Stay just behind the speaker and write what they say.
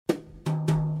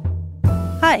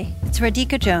Hi, it's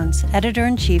Radhika Jones,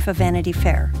 Editor-in-Chief of Vanity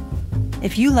Fair.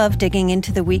 If you love digging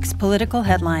into the week's political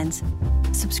headlines,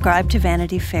 subscribe to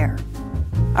Vanity Fair.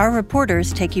 Our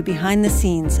reporters take you behind the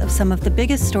scenes of some of the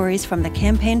biggest stories from the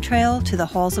campaign trail to the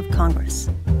halls of Congress.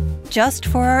 Just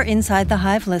for our Inside the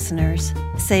Hive listeners,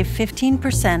 save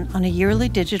 15% on a yearly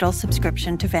digital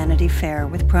subscription to Vanity Fair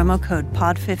with promo code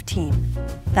POD15.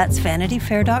 That's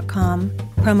vanityfair.com,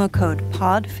 promo code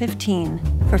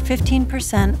POD15 for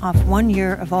 15% off 1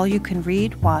 year of all you can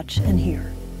read, watch, and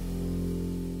hear.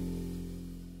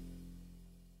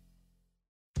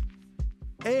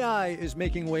 AI is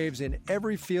making waves in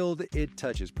every field it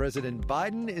touches. President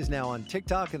Biden is now on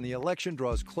TikTok, and the election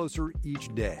draws closer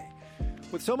each day.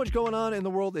 With so much going on in the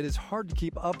world, it is hard to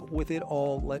keep up with it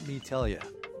all, let me tell you.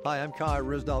 Hi, I'm Kai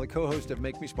Risdal, the co-host of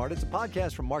Make Me Smart. It's a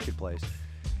podcast from Marketplace.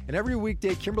 And every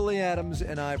weekday, Kimberly Adams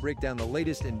and I break down the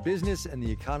latest in business and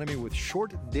the economy with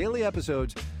short daily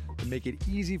episodes to make it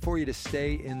easy for you to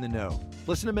stay in the know.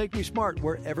 Listen to Make Me Smart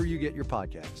wherever you get your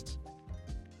podcasts.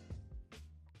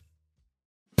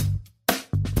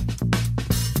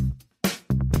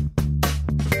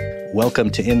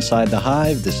 Welcome to Inside the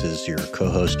Hive. This is your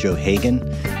co-host, Joe Hagan.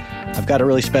 I've got a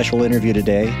really special interview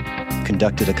today,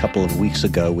 conducted a couple of weeks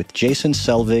ago with Jason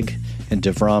Selvig and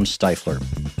Davram Steifler.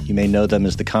 You may know them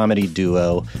as the comedy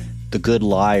duo, The Good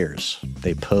Liars.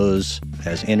 They pose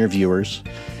as interviewers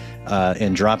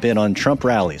and drop in on Trump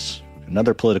rallies and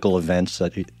other political events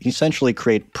that essentially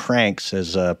create pranks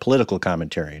as political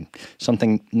commentary,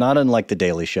 something not unlike The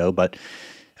Daily Show, but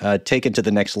taken to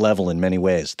the next level in many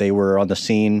ways. They were on the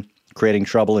scene creating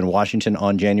trouble in Washington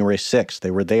on January 6th.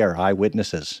 They were there,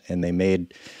 eyewitnesses, and they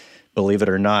made, believe it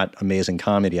or not, amazing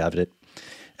comedy out of it.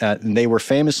 And they were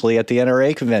famously at the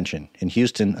NRA convention in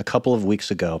Houston a couple of weeks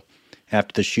ago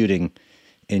after the shooting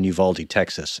in Uvalde,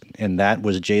 Texas. And that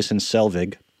was Jason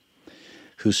Selvig,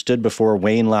 who stood before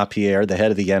Wayne LaPierre, the head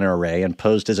of the NRA, and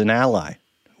posed as an ally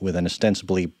with an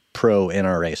ostensibly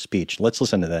pro-NRA speech. Let's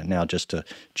listen to that now just to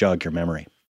jog your memory.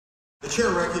 The chair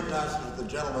recognizes the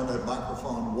gentleman at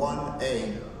microphone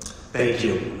 1A. Thank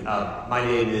you. My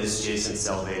name is Jason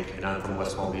Selvig, and I'm from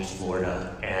West Palm Beach,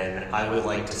 Florida. And I would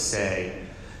like to say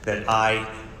that I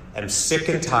am sick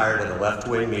and tired of the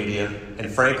left-wing media, and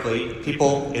frankly,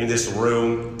 people in this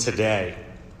room today,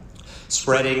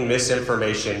 spreading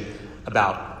misinformation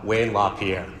about Wayne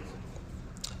LaPierre.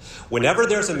 Whenever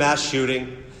there's a mass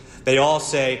shooting, they all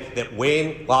say that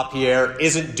Wayne LaPierre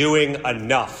isn't doing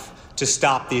enough to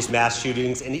stop these mass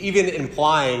shootings, and even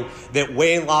implying that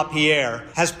Wayne LaPierre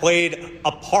has played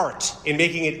a part in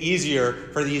making it easier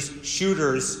for these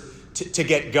shooters to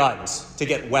get guns, to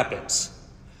get weapons.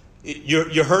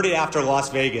 You heard it after Las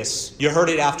Vegas. You heard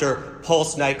it after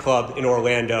Pulse nightclub in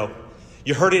Orlando.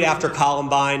 You heard it after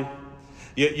Columbine.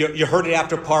 You heard it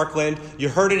after Parkland. You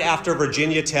heard it after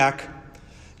Virginia Tech.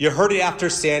 You heard it after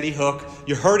Sandy Hook.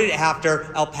 You heard it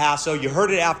after El Paso. You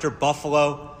heard it after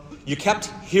Buffalo. You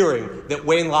kept hearing that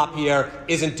Wayne LaPierre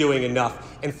isn't doing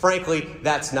enough, and frankly,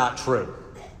 that's not true.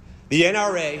 The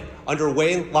NRA, under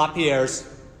Wayne LaPierre's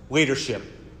leadership,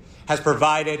 has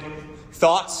provided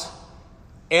thoughts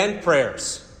and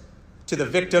prayers to the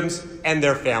victims and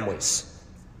their families.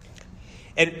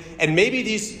 And maybe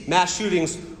these mass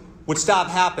shootings would stop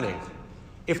happening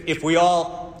if we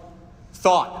all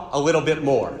thought a little bit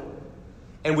more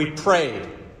and we prayed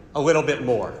a little bit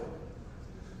more.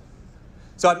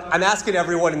 So I'm asking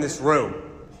everyone in this room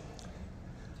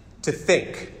to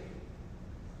think,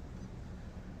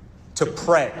 to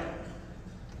pray.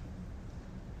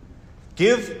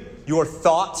 Give your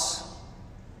thoughts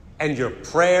and your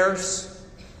prayers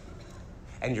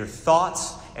and your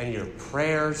thoughts and your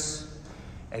prayers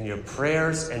and your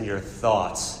prayers and your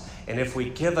thoughts. And if we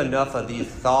give enough of these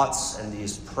thoughts and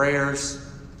these prayers,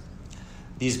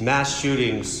 these mass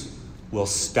shootings will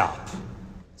stop.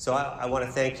 So I want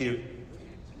to thank you,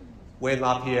 Wayne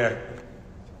LaPierre,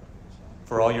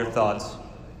 for all your thoughts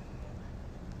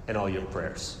and all your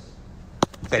prayers.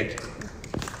 Thank you.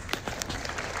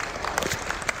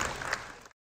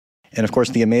 And of course,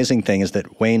 the amazing thing is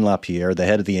that Wayne LaPierre, the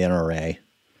head of the NRA,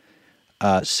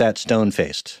 sat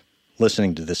stone-faced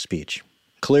listening to this speech,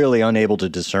 clearly unable to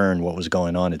discern what was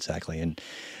going on exactly. And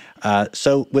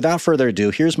so without further ado,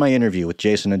 here's my interview with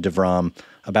Jason and Davram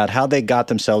about how they got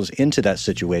themselves into that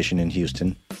situation in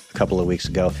Houston a couple of weeks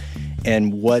ago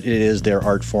and what it is their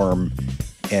art form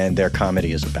and their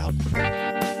comedy is about.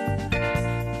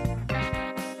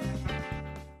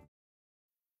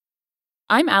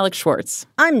 I'm Alex Schwartz.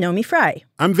 I'm Nomi Fry.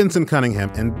 I'm Vincent Cunningham,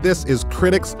 and this is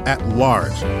Critics at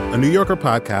Large, a New Yorker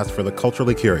podcast for the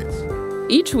culturally curious.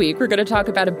 Each week, we're going to talk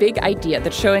about a big idea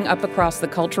that's showing up across the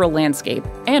cultural landscape,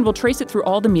 and we'll trace it through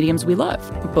all the mediums we love: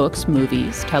 books,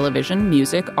 movies, television,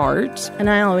 music, art. And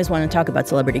I always want to talk about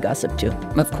celebrity gossip, too.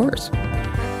 Of course.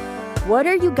 What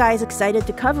are you guys excited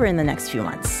to cover in the next few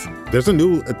months? There's a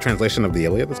new translation of the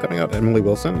Iliad that's coming out, Emily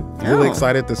Wilson. Really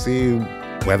excited to see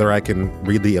whether I can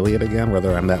read the Iliad again,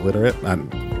 whether I'm that literate. I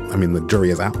mean, the jury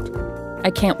is out. I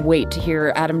can't wait to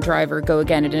hear Adam Driver go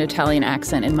again in an Italian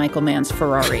accent in Michael Mann's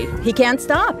Ferrari. He can't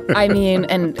stop. I mean,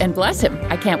 and bless him.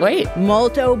 I can't wait.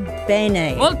 Molto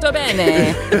bene. Molto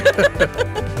bene.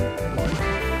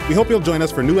 We hope you'll join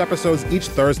us for new episodes each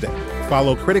Thursday.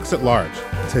 Follow Critics at Large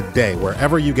today,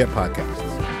 wherever you get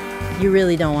podcasts. You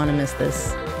really don't want to miss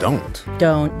this. Don't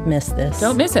miss this.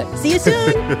 Don't miss it. See you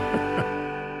soon.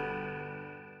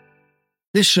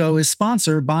 This show is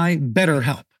sponsored by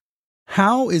BetterHelp.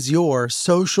 How is your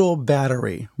social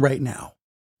battery right now?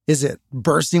 Is it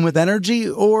bursting with energy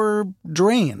or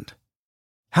drained?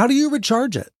 How do you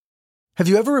recharge it? Have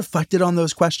you ever reflected on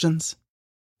those questions?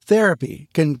 Therapy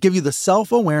can give you the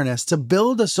self-awareness to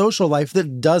build a social life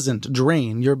that doesn't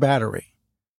drain your battery.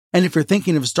 And if you're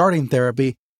thinking of starting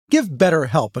therapy, give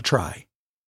BetterHelp a try.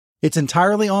 It's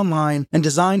entirely online and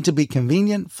designed to be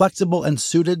convenient, flexible, and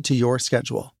suited to your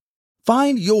schedule.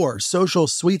 Find your social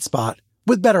sweet spot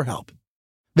with BetterHelp.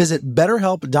 Visit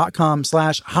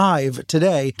BetterHelp.com/Hive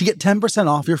today to get 10%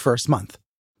 off your first month.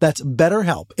 That's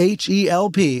BetterHelp,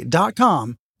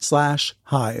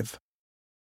 HELP.com/Hive.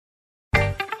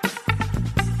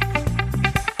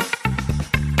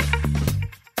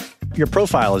 Your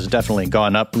profile has definitely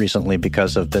gone up recently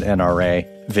because of the NRA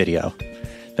video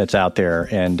that's out there,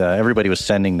 and everybody was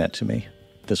sending that to me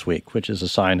this week, which is a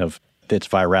sign of its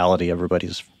virality.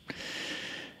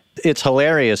 It's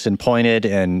hilarious and pointed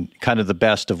and kind of the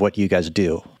best of what you guys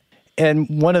do. And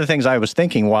one of the things I was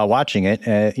thinking while watching it,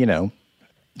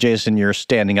 Jason, you're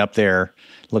standing up there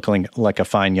looking like a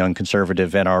fine young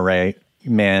conservative NRA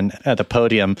man at the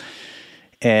podium,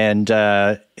 and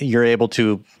you're able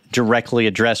to directly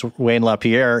address Wayne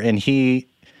LaPierre, and he,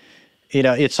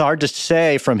 it's hard to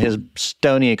say from his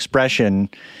stony expression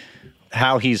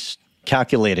how he's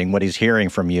calculating what he's hearing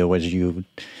from you as you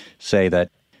say that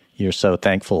you're so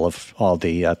thankful of all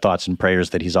the thoughts and prayers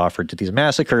that he's offered to these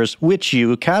massacres, which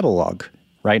you catalog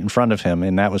right in front of him,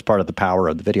 and that was part of the power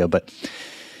of the video. But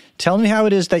tell me how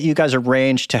it is that you guys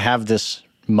arranged to have this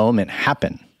moment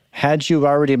happen. Had you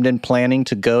already been planning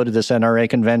to go to this NRA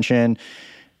convention?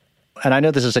 And I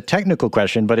know this is a technical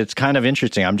question, but it's kind of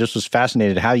interesting. I'm just was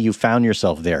fascinated how you found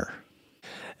yourself there.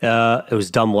 It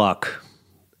was dumb luck.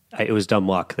 It was dumb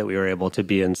luck that we were able to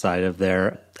be inside of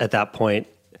there at that point.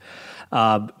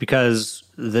 Because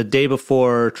the day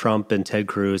before, Trump and Ted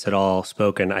Cruz had all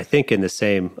spoken, I think, in the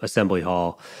same assembly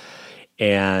hall.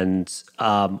 And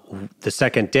the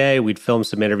second day, we'd filmed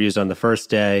some interviews on the first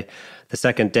day. The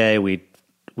second day, we'd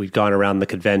gone around the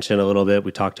convention a little bit.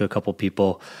 We talked to a couple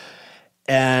people.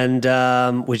 And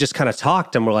we just kind of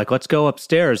talked, and we're like, let's go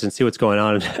upstairs and see what's going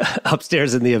on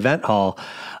upstairs in the event hall.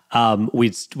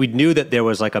 We knew that there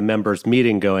was like a members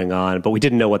meeting going on, but we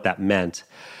didn't know what that meant.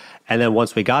 And then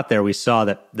once we got there, we saw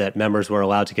that members were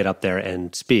allowed to get up there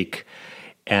and speak.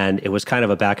 And it was kind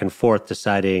of a back and forth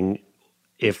deciding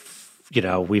if,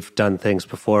 we've done things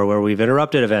before where we've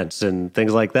interrupted events and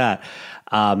things like that.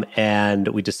 And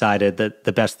we decided that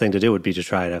the best thing to do would be to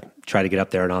try to get up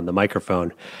there and on the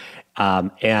microphone.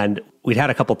 And we'd had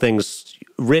a couple things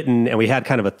written, and we had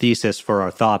kind of a thesis for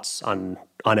our thoughts on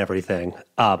everything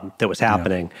that was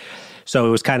happening. Yeah. So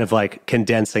it was kind of like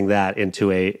condensing that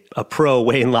into a pro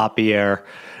Wayne LaPierre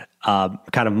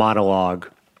kind of monologue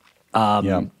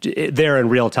there in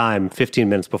real time, 15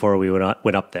 minutes before we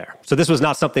went up there. So this was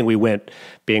not something we went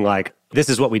being like, this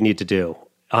is what we need to do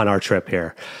on our trip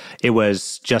here. It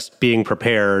was just being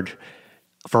prepared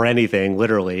for anything,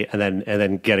 literally, and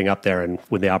then getting up there and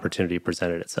when the opportunity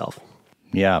presented itself.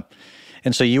 Yeah.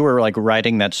 And so you were like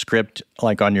writing that script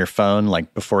like on your phone,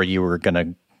 like before you were going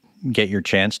to get your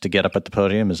chance to get up at the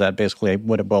podium? Is that basically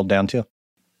what it boiled down to?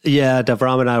 Yeah,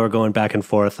 Davram and I were going back and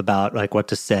forth about like what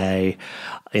to say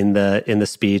in the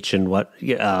speech and what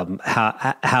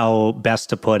how best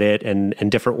to put it, and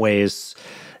different ways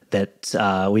that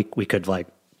we could like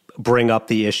bring up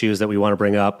the issues that we want to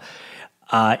bring up.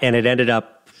 And it ended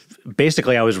up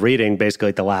basically I was reading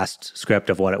basically the last script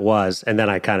of what it was, and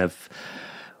then I kind of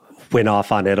went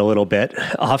off on it a little bit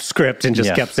off script and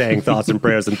just kept saying thoughts and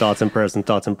prayers and thoughts and prayers and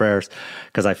thoughts and prayers,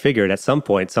 because I figured at some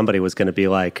point somebody was going to be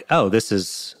like, oh, this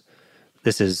is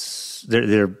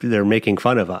they're making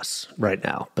fun of us right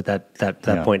now. But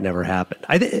that point never happened.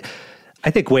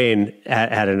 I think Wayne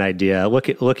had an idea.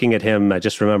 Looking at him, I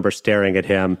just remember staring at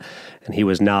him, and he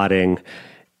was nodding.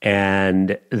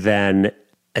 And then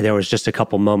there was just a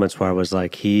couple moments where I was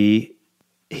like, he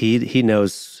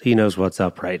knows what's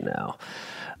up right now.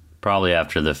 Probably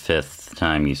after the fifth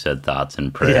time you said thoughts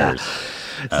and prayers,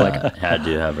 had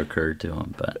to have occurred to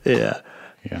him. But yeah.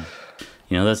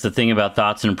 You know, that's the thing about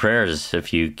thoughts and prayers.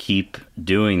 If you keep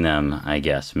doing them, I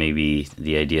guess, maybe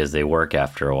the ideas, they work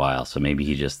after a while. So maybe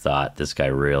he just thought, this guy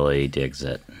really digs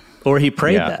it. Or he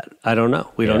prayed that. I don't know.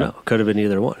 We don't know. Could have been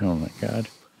either one. Oh, my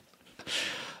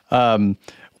God.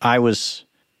 I was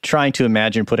trying to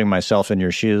imagine putting myself in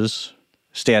your shoes,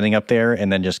 standing up there,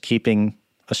 and then just keeping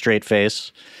a straight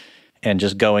face and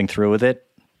just going through with it.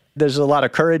 There's a lot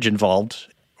of courage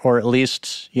involved, or at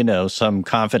least, some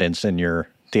confidence in your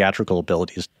theatrical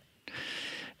abilities.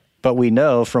 But we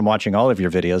know from watching all of your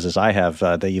videos, as I have,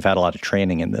 that you've had a lot of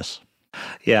training in this.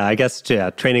 Yeah, I guess,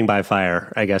 training by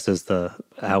fire, I guess, is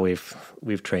how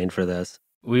we've trained for this.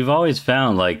 We've always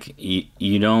found, like,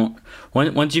 you don't,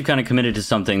 once you've kind of committed to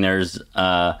something, there's,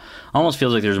 almost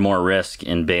feels like there's more risk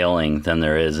in bailing than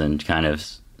there is in kind of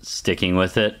sticking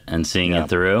with it and seeing it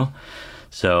through.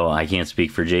 So I can't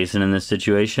speak for Jason in this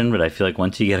situation, but I feel like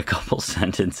once you get a couple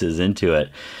sentences into it,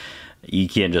 you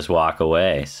can't just walk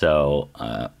away. So,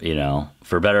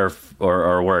 for better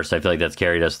or worse, I feel like that's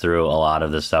carried us through a lot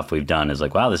of the stuff we've done. Is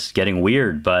like, wow, this is getting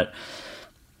weird, but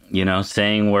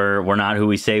saying we're not who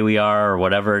we say we are, or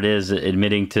whatever it is,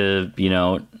 admitting to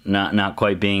not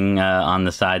quite being on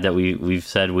the side that we've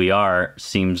said we are,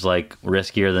 seems like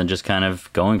riskier than just kind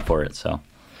of going for it. So,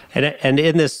 and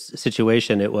in this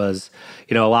situation, it was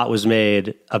a lot was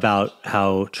made about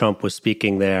how Trump was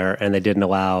speaking there, and they didn't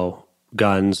allow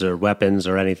guns or weapons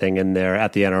or anything in there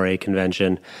at the NRA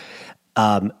convention.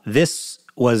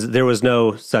 There was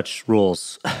no such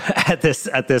rules at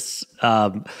this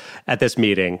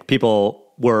meeting. People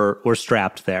were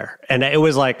strapped there, and it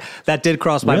was like that did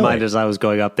cross my mind as I was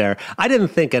going up there. I didn't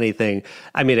think anything.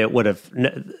 I mean, it would have.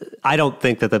 I don't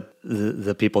think that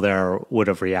the people there would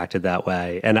have reacted that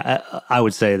way, and I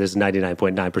would say there's a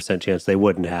 99.9% chance they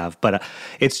wouldn't have. But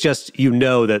it's just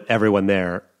that everyone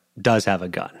there does have a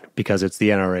gun because it's the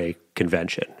NRA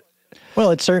convention.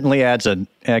 Well, it certainly adds an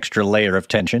extra layer of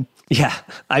tension. Yeah.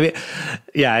 I mean,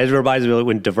 it reminds me of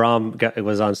when Davram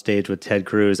was on stage with Ted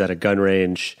Cruz at a gun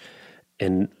range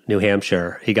in New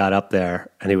Hampshire. He got up there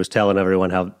and he was telling everyone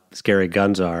how scary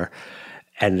guns are.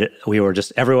 And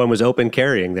everyone was open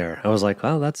carrying there. I was like,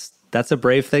 well, that's a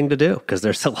brave thing to do because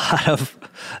there's a lot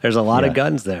of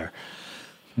guns there.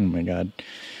 Oh my God.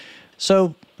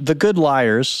 So The Good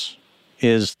Liars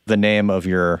is the name of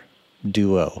your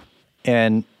duo.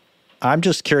 And I'm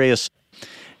just curious,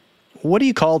 what do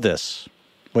you call this,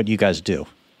 what you guys do?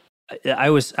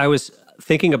 I was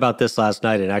thinking about this last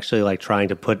night and actually trying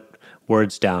to put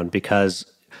words down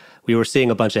because we were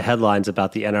seeing a bunch of headlines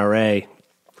about the NRA,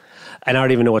 and I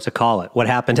don't even know what to call it. What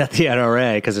happened at the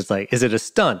NRA? Because it's like, is it a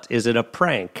stunt? Is it a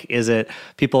prank? Is it,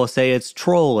 people say it's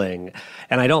trolling?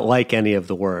 And I don't like any of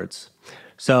the words.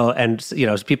 So, and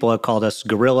people have called us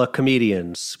guerrilla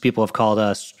comedians. People have called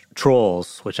us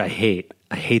trolls, which I hate.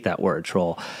 I hate that word,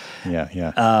 troll. Yeah.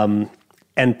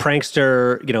 And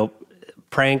prankster,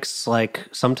 pranks, like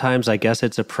sometimes I guess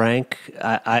it's a prank.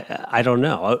 I don't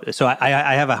know. So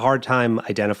I have a hard time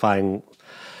identifying,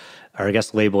 or I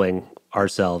guess labeling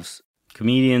ourselves.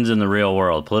 Comedians in the real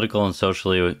world, political and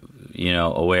socially,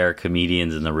 aware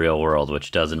comedians in the real world,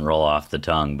 which doesn't roll off the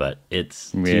tongue, but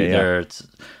it's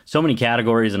so many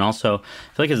categories. And also,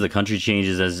 I feel like as the country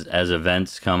changes, as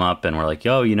events come up and we're like,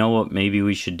 yo, you know what, maybe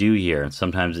we should do here. And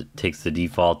sometimes it takes the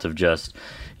default of just,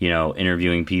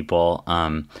 interviewing people.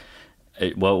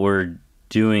 What we're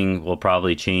doing will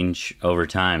probably change over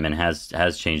time and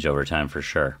has changed over time for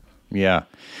sure. Yeah.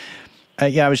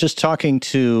 I was just talking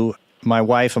to my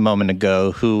wife a moment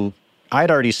ago who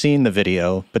I'd already seen the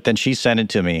video, but then she sent it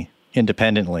to me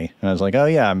independently. And I was like, oh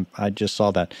yeah, I just saw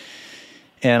that.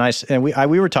 And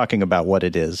we were talking about what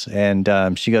it is. And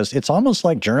she goes, it's almost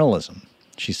like journalism.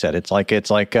 She said, it's like it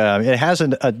has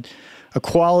a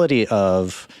quality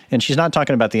of, and she's not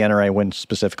talking about the NRA one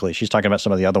specifically. She's talking about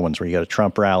some of the other ones where you go to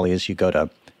Trump rallies, you go to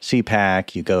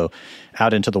CPAC, you go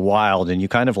out into the wild, and you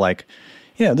kind of like,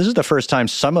 this is the first time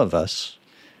some of us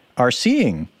are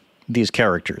seeing these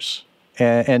characters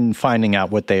and finding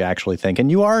out what they actually think. And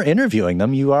you are interviewing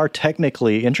them. You are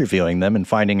technically interviewing them and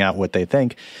finding out what they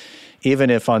think, even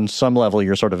if on some level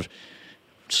you're sort of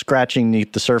scratching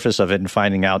the surface of it and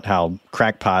finding out how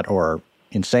crackpot or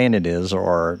insane it is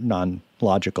or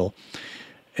non-logical.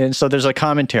 And so there's a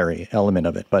commentary element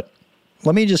of it. But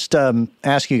let me just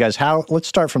ask you guys let's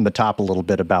start from the top a little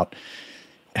bit about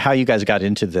how you guys got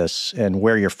into this and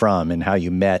where you're from and how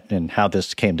you met and how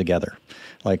this came together.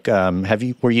 Like,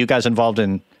 were you guys involved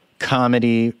in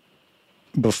comedy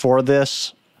before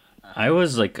this? I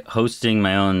was like hosting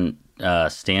my own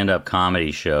stand-up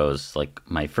comedy shows like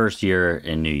my first year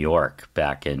in New York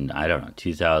back in, I don't know,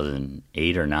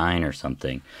 2008 or 9 or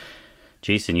something.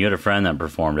 Jason, you had a friend that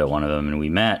performed at one of them, and we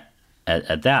met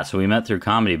at that. So we met through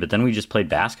comedy, but then we just played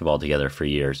basketball together for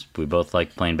years. We both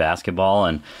liked playing basketball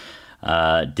and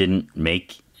didn't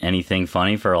make anything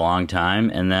funny for a long time.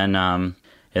 And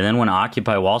then when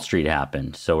Occupy Wall Street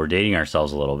happened, so we're dating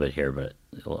ourselves a little bit here, but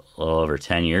a little over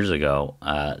 10 years ago,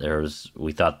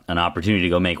 we thought an opportunity to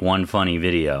go make one funny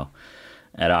video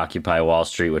at Occupy Wall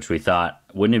Street, which we thought,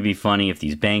 wouldn't it be funny if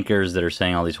these bankers that are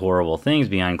saying all these horrible things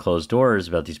behind closed doors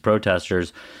about these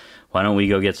protesters, why don't we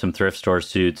go get some thrift store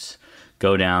suits,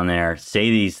 go down there, say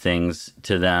these things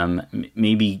to them,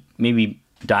 maybe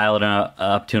dial it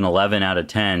up to an 11 out of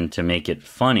 10 to make it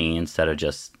funny instead of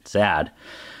just sad,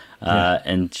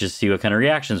 and just see what kind of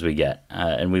reactions we get.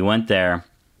 And we went there,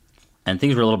 and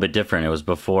things were a little bit different. It was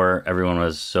before everyone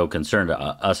was so concerned,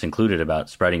 us included, about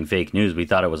spreading fake news. We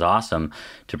thought it was awesome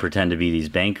to pretend to be these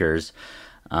bankers.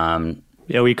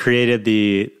 We created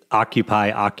the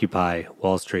Occupy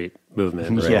Wall Street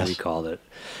movement, right? Yes. We called it.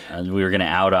 And we were going to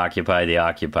out-occupy the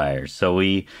occupiers. So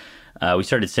we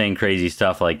started saying crazy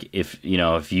stuff like, if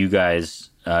you guys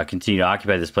continue to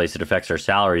occupy this place, it affects our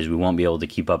salaries. We won't be able to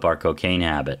keep up our cocaine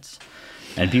habits.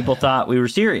 And people thought we were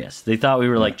serious. They thought we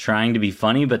were like trying to be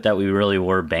funny, but that we really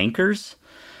were bankers.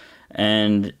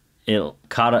 And it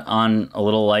caught on a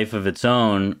little life of its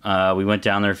own. We went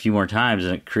down there a few more times,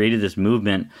 and it created this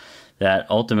movement that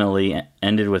ultimately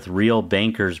ended with real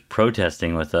bankers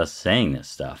protesting with us saying this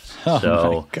stuff.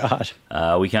 Oh my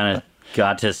God. We kind of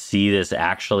got to see this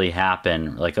actually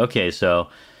happen. Like, okay, so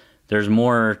there's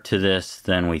more to this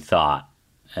than we thought.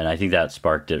 And I think that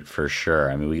sparked it for sure.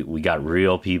 I mean, we got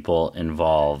real people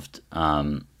involved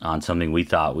on something we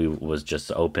thought was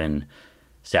just open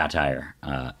satire.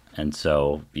 And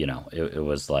so, it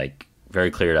was like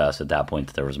very clear to us at that point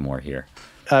that there was more here.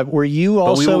 Were you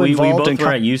also involved we both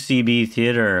were at UCB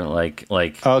Theater, like.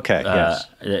 Okay. Yes.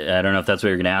 I don't know if that's what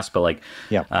you're going to ask, but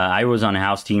I was on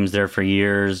house teams there for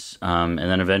years, and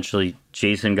then eventually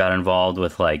Jason got involved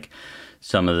with like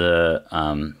some of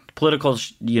the political,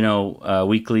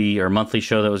 weekly or monthly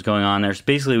show that was going on there. So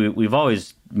basically, we've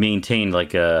always maintained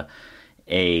like a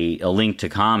link to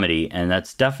comedy, and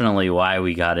that's definitely why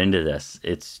we got into this.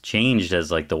 It's changed as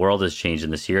like the world has changed,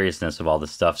 and the seriousness of all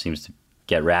this stuff seems to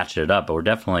get ratcheted up. But we're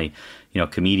definitely,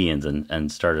 comedians,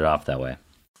 and started off that way.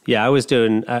 Yeah, I was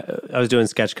doing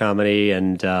sketch comedy,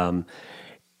 and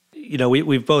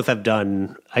we both have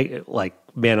done like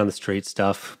man on the street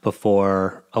stuff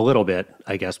before, a little bit,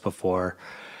 I guess, before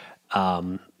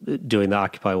doing the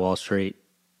Occupy Wall Street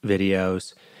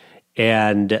videos.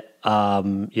 And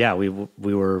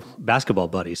we were basketball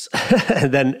buddies.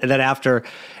 and then after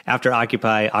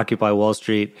Occupy Wall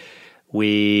Street,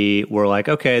 we were like,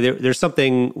 okay, there's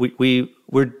something we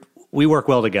work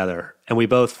well together, and we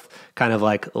both kind of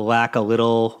like lack a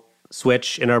little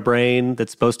switch in our brain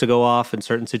that's supposed to go off in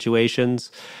certain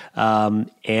situations.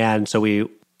 And so we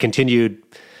continued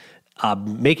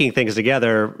making things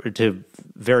together to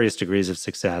various degrees of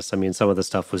success. I mean, some of the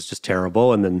stuff was just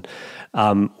terrible, and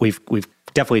then we've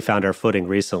definitely found our footing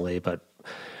recently. But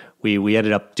we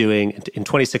ended up doing, in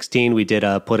 2016, we did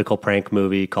a political prank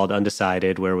movie called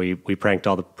Undecided, where we pranked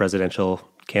all the presidential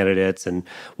candidates and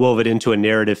wove it into a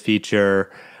narrative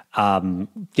feature, not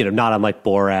unlike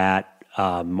Borat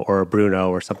or Bruno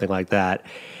or something like that.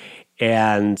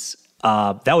 And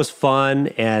that was fun,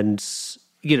 and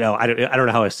I don't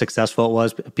know how successful it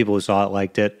was. But people who saw it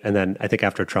liked it, and then I think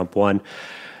after Trump won,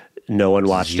 no one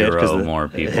watched it because more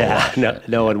people. Watched it.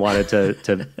 No one wanted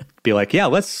to be like, yeah,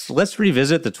 let's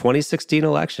revisit the 2016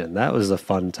 election. That was a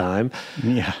fun time.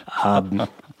 Yeah.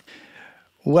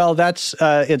 Well, that's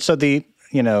it. So the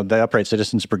Upright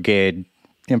Citizens Brigade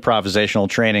improvisational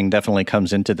training definitely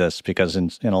comes into this, because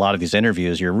in a lot of these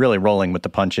interviews, you're really rolling with the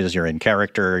punches. You're in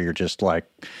character. You're just like,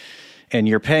 and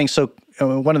you're paying. So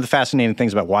one of the fascinating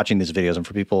things about watching these videos, and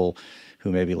for people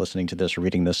who may be listening to this or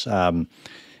reading this,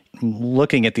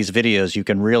 looking at these videos, you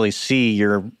can really see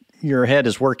your head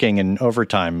is working in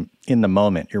overtime in the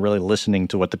moment. You're really listening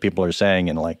to what the people are saying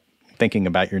and like thinking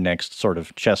about your next sort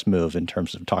of chess move in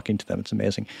terms of talking to them. It's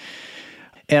amazing.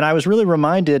 And I was really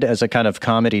reminded, as a kind of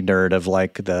comedy nerd, of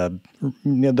like the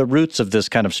roots of this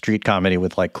kind of street comedy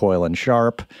with like Coyle and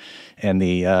Sharp and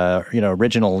the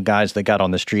original guys that got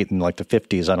on the street in like the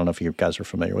 50s. I don't know if you guys are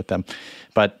familiar with them,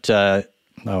 but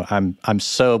Oh, I'm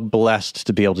so blessed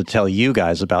to be able to tell you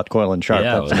guys about Coil and Sharp.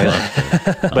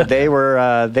 Yeah, but they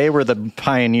were the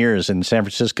pioneers in San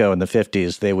Francisco in the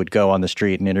 50s. They would go on the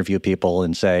street and interview people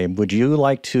and say, "Would you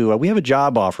like to? We have a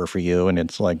job offer for you." And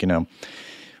it's like,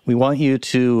 we want you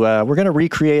to. We're going to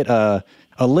recreate a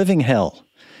living hell,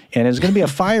 and it's going to be a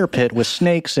fire pit with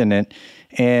snakes in it.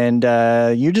 And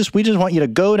we just want you to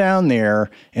go down there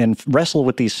and wrestle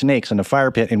with these snakes in a fire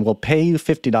pit, and we'll pay you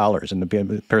 $50. And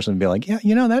the person would be like,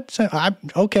 "Yeah, that's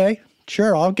okay,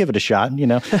 sure, I'll give it a shot."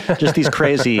 Just these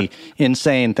crazy,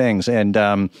 insane things. And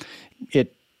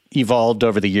it evolved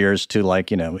over the years to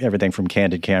everything from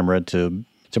Candid Camera to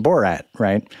Borat,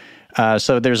 right?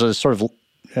 So there's a sort of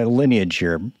a lineage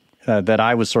here that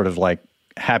I was sort of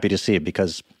happy to see,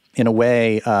 because in a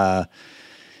way,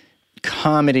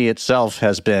 comedy itself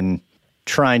has been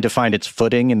trying to find its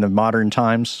footing in the modern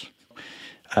times,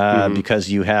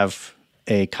 because you have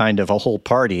a kind of a whole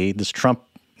party, this Trump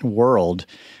world,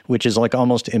 which is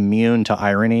almost immune to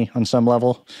irony on some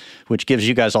level, which gives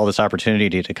you guys all this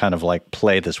opportunity to kind of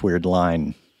play this weird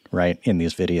line, right, in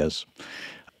these videos.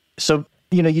 So,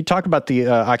 you talk about the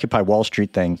Occupy Wall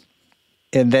Street thing,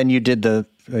 and then you did the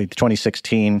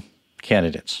 2016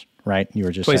 candidates, right? You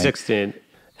were just 2016.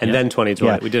 And then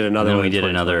 2020, we did another one. We did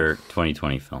another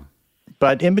 2020 film.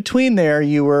 But in between there,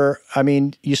 you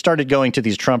started going to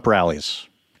these Trump rallies,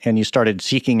 and you started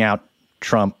seeking out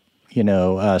Trump,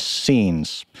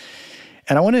 scenes.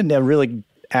 And I wanted to really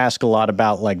ask a lot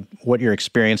about what your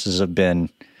experiences have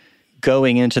been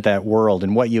going into that world,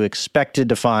 and what you expected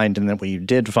to find, and then what you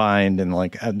did find,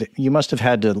 and you must have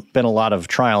had to been a lot of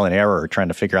trial and error trying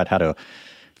to figure out how to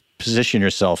position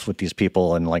yourself with these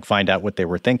people and find out what they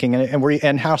were thinking,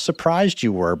 and how surprised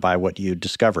you were by what you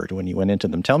discovered when you went into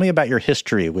them. Tell me about your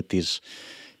history with these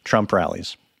Trump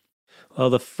rallies. Well,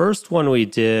 the first one we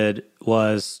did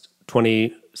was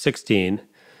 2016,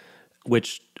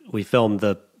 which we filmed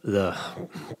the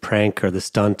prank or the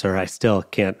stunt, or I still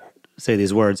can't say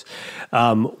these words,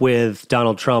 with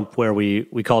Donald Trump, where we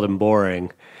called him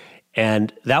boring.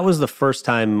 And that was the first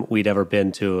time we'd ever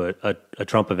been to a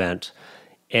Trump event.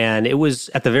 And it was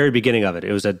at the very beginning of it.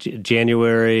 It was at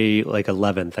January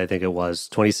 11th, I think it was,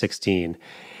 2016.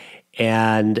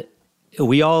 And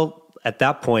we all, at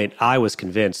that point, I was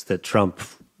convinced that Trump,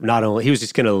 he was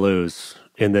just going to lose,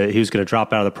 he was going to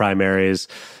drop out of the primaries,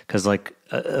 because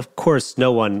of course,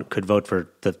 no one could vote for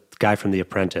the guy from The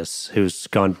Apprentice who's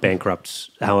gone bankrupt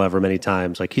however many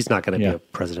times. He's not going to be a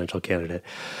presidential candidate.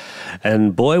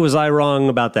 And boy, was I wrong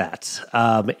about that.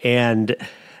 And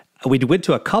we went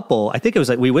to a couple. I think it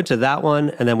was we went to that one,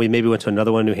 and then we maybe went to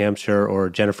another one in New Hampshire, or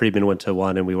Jenna Friedman went to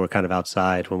one, and we were kind of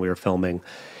outside when we were filming.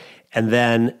 And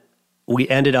then we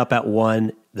ended up at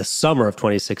one the summer of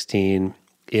 2016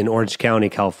 in Orange County,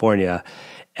 California.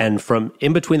 And from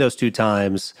in between those two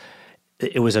times,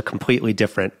 it was a completely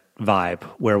different vibe,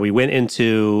 where we went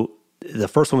into, the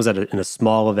first one was in a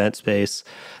small event space.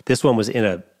 This one was in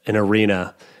an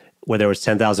arena where there was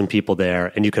 10,000 people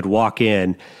there, and you could walk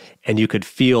in and you could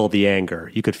feel the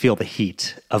anger. You could feel the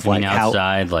heat of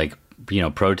outside,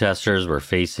 protesters were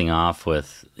facing off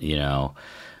with,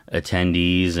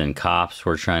 attendees, and cops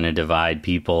were trying to divide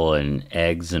people, and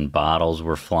eggs and bottles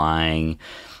were flying.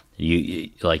 You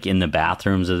in the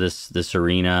bathrooms of this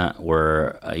arena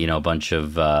were, a bunch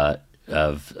of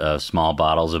small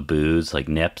bottles of booze,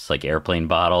 nips, airplane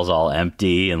bottles, all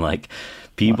empty, and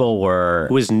people were...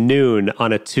 It was noon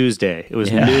on a Tuesday.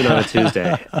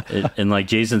 And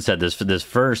Jason said, this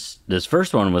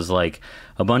first one was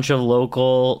a bunch of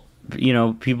local,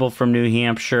 people from New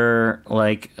Hampshire,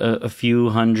 a few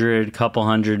hundred, couple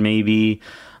hundred maybe.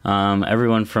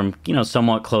 Everyone from,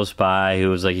 somewhat close by who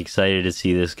was excited to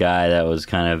see this guy that was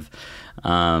kind of,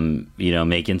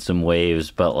 making some waves.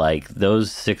 But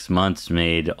those 6 months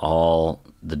made all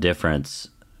the difference.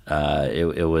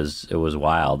 It was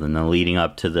wild. And then leading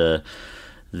up to the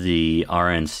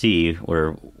RNC,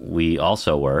 where we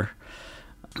also were,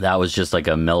 that was just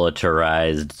a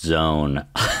militarized zone.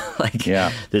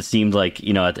 This seemed at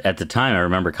the time, I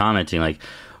remember commenting,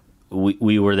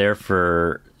 we were there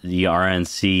for the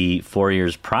RNC 4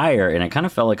 years prior, and it kind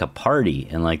of felt like a party,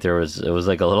 and it was a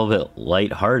little bit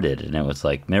lighthearted, and it was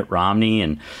Mitt Romney,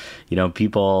 and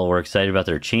people were excited about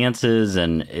their chances,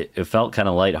 and it felt kind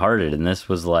of lighthearted. And this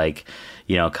was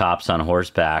cops on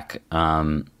horseback,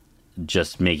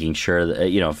 just making sure that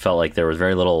it felt like there was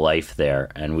very little life there,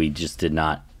 and we just did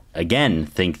not again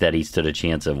think that he stood a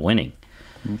chance of winning.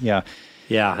 Yeah,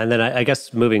 and then I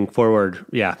guess moving forward,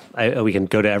 we can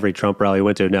go to every Trump rally we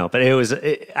went to. No, but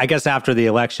I guess after the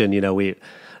election,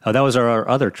 that was our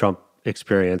other Trump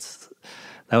experience.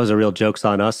 That was a real jokes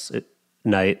on us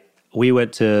night. we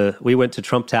went to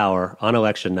Trump Tower on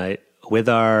election night with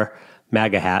our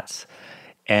MAGA hats,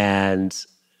 and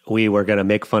we were going to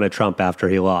make fun of Trump after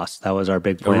he lost. That was our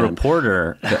big plan. A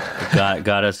reporter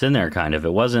got us in there, kind of.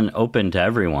 It wasn't open to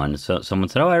everyone. So someone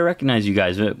said, "Oh, I recognize you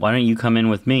guys. Why don't you come in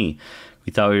with me?"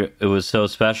 We thought it was so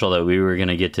special that we were going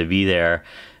to get to be there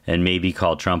and maybe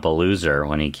call Trump a loser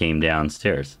when he came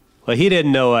downstairs. Well, he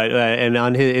didn't know,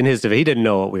 and in his defense, he didn't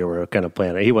know what we were going to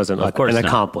plan. He wasn't an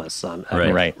accomplice.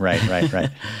 Right.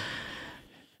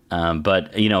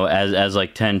 But as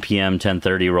like 10 p.m.,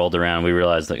 10:30 rolled around, we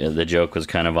realized that the joke was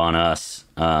kind of on us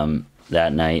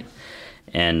that night,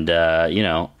 and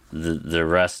the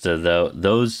rest of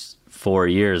those 4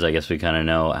 years, I guess we kind of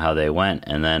know how they went.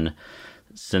 And then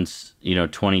since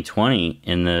 2020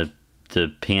 in the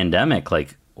pandemic,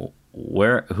 like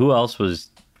who else was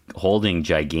holding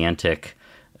gigantic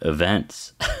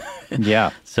events? Yeah.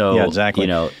 So, yeah, exactly.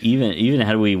 Even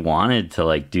had we wanted to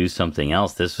like do something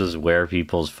else, this was where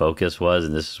people's focus was,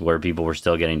 and this is where people were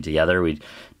still getting together. We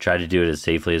tried to do it as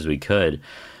safely as we could,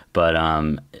 but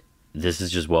this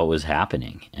is just what was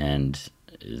happening, and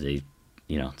they,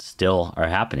 still are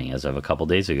happening as of a couple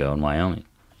days ago in Wyoming.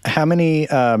 How many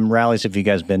rallies have you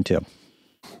guys been to?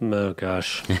 Oh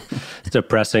gosh, it's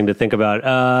depressing to think about.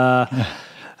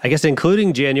 I guess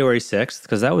including January 6th,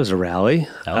 because that was a rally.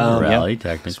 That was a rally,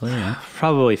 technically, yeah.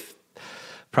 Probably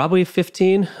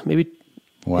 15, maybe.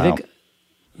 Wow.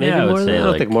 Maybe more than that? I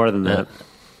don't think more than that.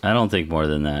 I don't think more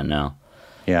than that, no.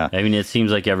 Yeah. I mean, it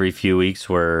seems like every few weeks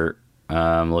we're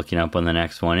looking up when the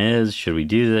next one is. Should we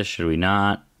do this? Should we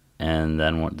not? And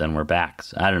then we're back.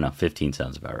 So, I don't know. 15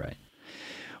 sounds about right.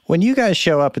 When you guys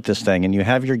show up at this thing and you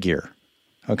have your gear,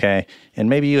 okay,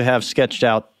 and maybe you have sketched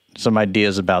out some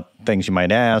ideas about things you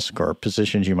might ask or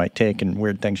positions you might take and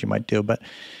weird things you might do, but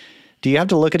do you have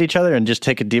to look at each other and just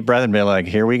take a deep breath and be like,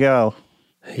 here we go?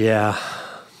 Yeah.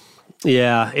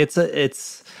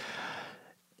 It's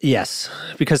yes,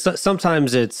 because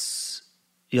sometimes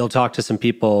you'll talk to some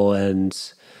people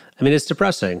and I mean, it's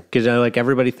depressing because like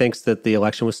everybody thinks that the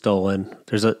election was stolen.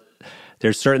 There's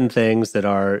certain things that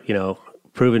are,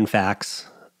 proven facts.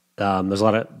 There's a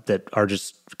lot of that are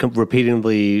just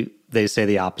repeatedly, they say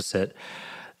the opposite.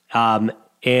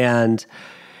 And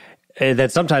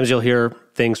that sometimes you'll hear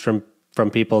things from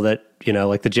people that,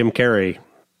 like the Jim Carrey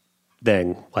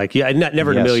thing. Like,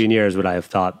 never in a million years would I have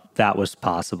thought that was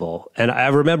possible. And I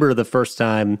remember the first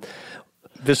time.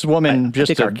 This woman,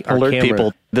 just to alert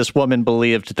people, this woman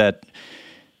believed that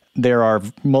there are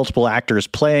multiple actors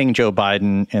playing Joe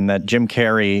Biden and that Jim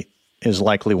Carrey is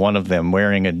likely one of them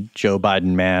wearing a Joe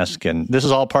Biden mask. And this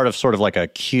is all part of sort of like a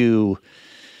Q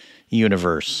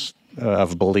universe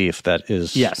of belief that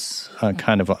is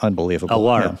kind of unbelievable. A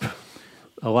LARP,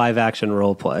 a live action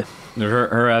role play.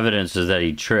 Her evidence is that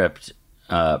he tripped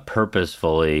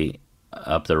purposefully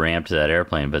up the ramp to that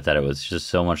airplane, but that it was just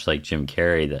so much like Jim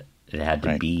Carrey that it had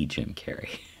to be Jim Carrey.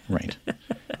 Right.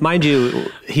 Mind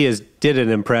you, he did an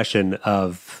impression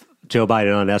of Joe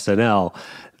Biden on SNL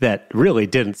that really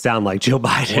didn't sound like Joe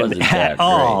Biden at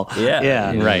all.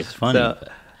 Yeah. Right. It's funny. So,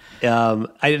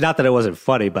 not that it wasn't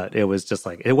funny, but it was just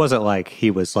like, it wasn't like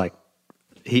he was like,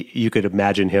 you could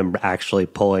imagine him actually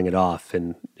pulling it off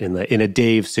in a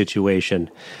Dave situation.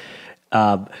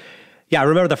 I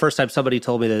remember the first time somebody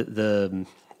told me that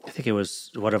I think it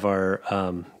was one of our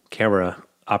camera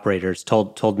operators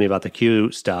told me about the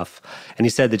Q stuff, and he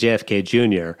said the JFK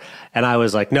Jr., and I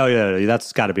was like, no,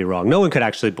 that's got to be wrong. No one could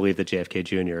actually believe that JFK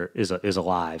Jr. is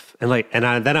alive. And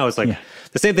then I was like,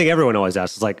 the same thing everyone always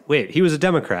asks is like, wait, he was a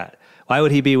Democrat. Why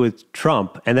would he be with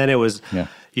Trump? And then it was,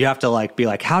 you have to like be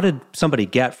like, how did somebody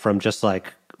get from just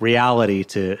like reality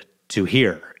to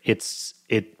here?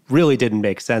 It really didn't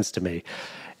make sense to me.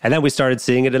 And then we started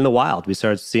seeing it in the wild. We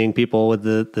started seeing people with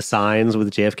the signs with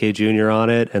JFK Jr.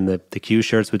 on it and the Q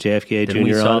shirts with JFK Jr. on it.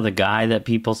 We saw the guy that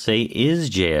people say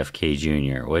is JFK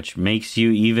Jr., which makes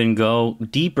you even go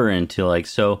deeper into like,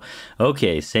 so,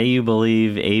 okay, say you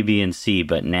believe A, B, and C,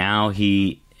 but now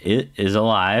he is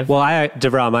alive. Well,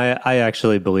 Davram, I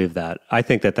actually believe that. I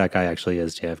think that guy actually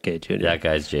is JFK Jr. That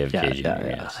guy's JFK Jr.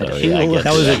 Yeah. So,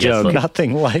 that was a joke.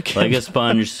 Nothing like a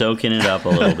sponge soaking it up a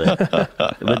little bit.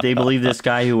 But they believe this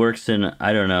guy who works in,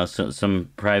 I don't know,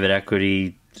 some private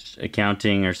equity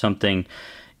accounting or something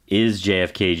is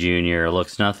JFK Jr.,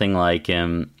 looks nothing like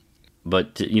him.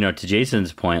 But, to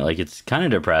Jason's point, like, it's kind of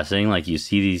depressing. Like, you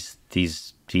see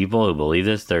these people who believe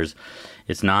this.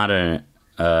 It's not a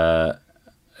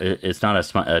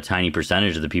tiny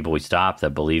percentage of the people we stop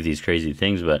that believe these crazy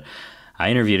things. But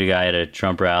I interviewed a guy at a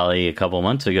Trump rally a couple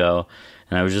months ago,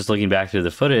 And I was just looking back through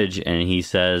the footage, and he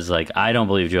says, like, I don't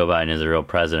believe Joe Biden is the real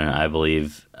president. I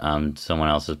believe someone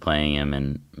else is playing him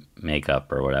in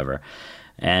makeup or whatever.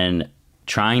 And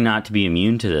trying not to be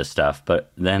immune to this stuff,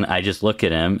 but then I just look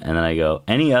at him, and then I go,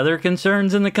 any other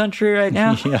concerns in the country right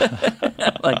now?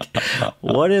 Like,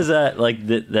 what is that? Like,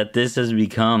 that this has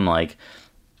become, like,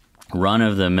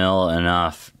 run-of-the-mill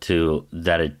enough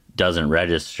that it doesn't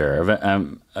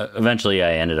register. Eventually,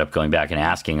 I ended up going back and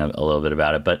asking a little bit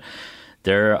about it, but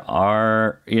there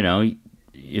are,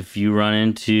 if you run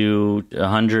into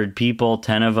 100 people,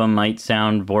 10 of them might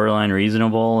sound borderline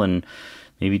reasonable, and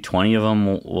maybe 20 of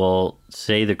them will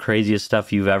say the craziest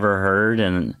stuff you've ever heard,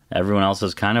 and everyone else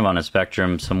is kind of on a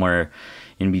spectrum somewhere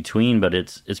in between, but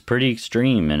it's pretty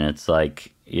extreme, and it's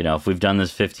like, if we've done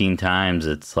this 15 times,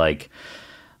 it's like,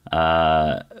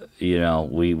 we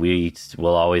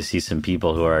will always see some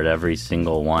people who are at every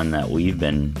single one that we've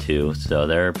been to. So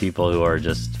there are people who are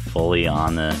just fully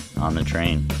on the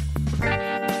train.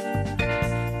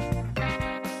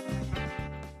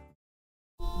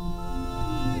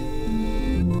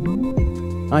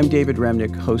 I'm David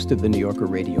Remnick, host of the New Yorker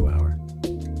Radio Hour.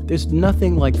 There's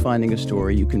nothing like finding a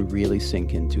story you can really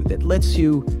sink into that lets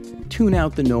you tune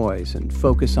out the noise and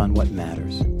focus on what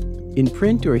matters. In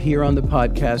print or here on the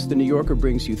podcast, The New Yorker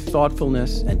brings you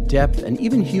thoughtfulness and depth and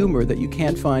even humor that you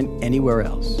can't find anywhere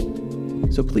else.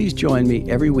 So please join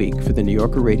me every week for The New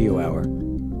Yorker Radio Hour,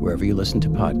 wherever you listen to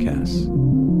podcasts.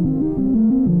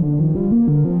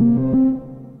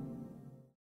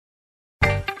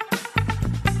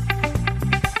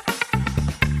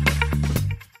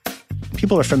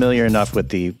 People are familiar enough with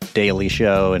the Daily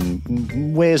Show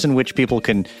and ways in which you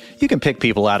can pick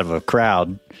people out of a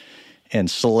crowd and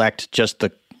select just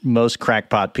the most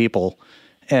crackpot people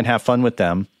and have fun with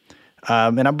them.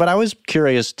 But I was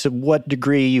curious to what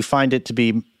degree you find it to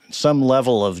be some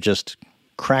level of just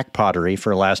crackpottery,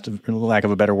 for lack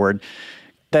of a better word,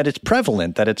 that it's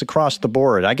prevalent, that it's across the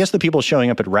board. I guess the people showing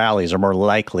up at rallies are more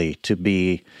likely to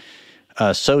be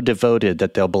so devoted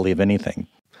that they'll believe anything.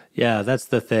 Yeah, that's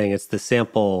the thing. It's the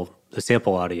sample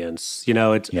audience.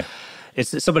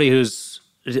 It's somebody who's,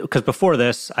 because before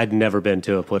this, I'd never been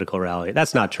to a political rally.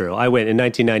 That's not true. I went in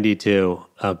 1992.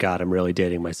 Oh God, I'm really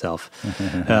dating myself.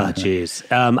 Oh geez.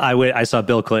 I saw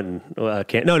Bill Clinton.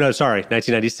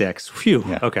 1996. Phew.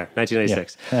 Yeah. Okay,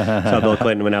 1996. Yeah. Saw Bill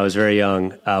Clinton when I was very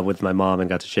young with my mom and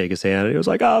got to shake his hand. And he was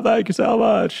like, "Oh, thank you so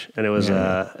much." And it was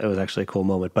actually a cool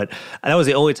moment. But that was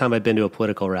the only time I'd been to a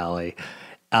political rally.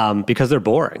 Because they're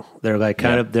boring. They're like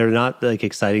they're not like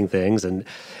exciting things. And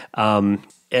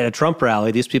at a Trump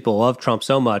rally, these people love Trump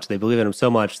so much, they believe in him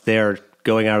so much, they're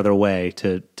going out of their way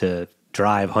to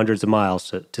drive hundreds of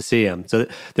miles to see him. So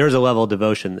there's a level of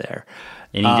devotion there.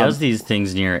 And he does these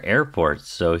things near airports.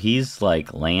 So he's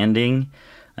like landing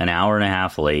an hour and a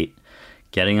half late,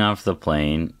 getting off the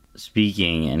plane,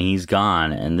 speaking, and he's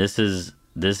gone. And this is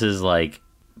like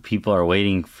people are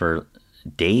waiting for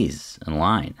days in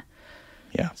line.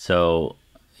 Yeah. So,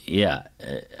 yeah,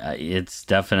 it's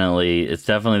definitely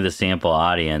the sample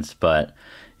audience, but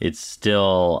it's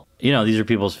still, these are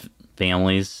people's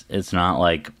families. It's not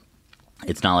like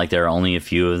there are only a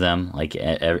few of them. Like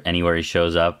anywhere he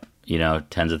shows up,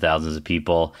 tens of thousands of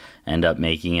people end up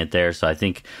making it there. So I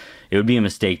think it would be a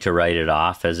mistake to write it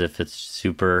off as if it's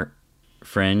super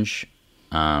fringe.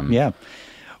 Yeah.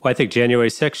 Well, I think January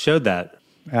 6th showed that.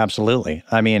 Absolutely.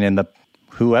 I mean,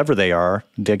 whoever they are,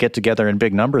 they get together in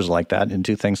big numbers like that and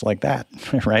do things like that,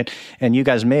 right? And you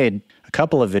guys made a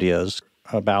couple of videos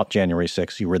about January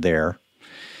 6th. You were there.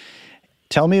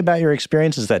 Tell me about your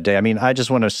experiences that day. I mean, I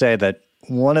just want to say that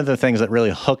one of the things that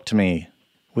really hooked me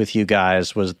with you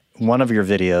guys was one of your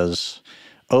videos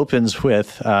opens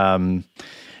with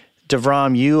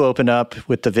Davram, you open up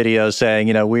with the video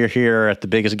saying, we're here at the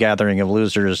biggest gathering of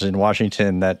losers in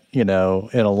Washington that, in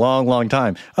a long, long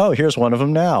time. Oh, here's one of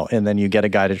them now. And then you get a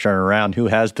guy to turn around who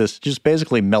has this, just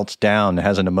basically melts down,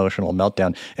 has an emotional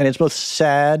meltdown. And it's both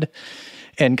sad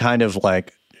and kind of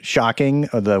like shocking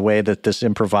the way that this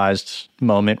improvised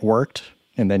moment worked.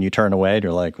 And then you turn away and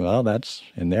you're like, well,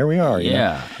 and there we are.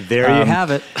 Yeah. There you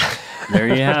have it. There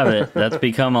you have it. That's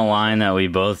become a line that we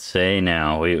both say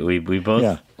now. We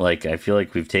both I feel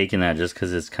like we've taken that just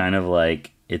because it's kind of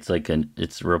like it's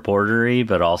reportery,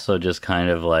 but also just kind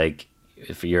of like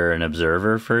if you're an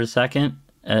observer for a second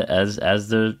as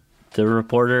the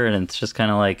reporter, and it's just kind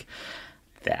of like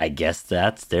I guess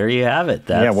there you have it.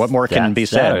 What more can be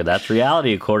said? That's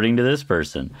reality according to this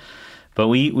person. But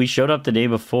we showed up the day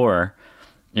before.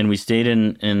 And we stayed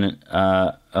in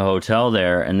a hotel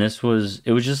there, and it was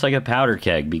just like a powder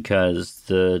keg because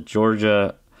the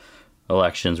Georgia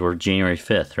elections were January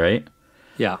 5th, right?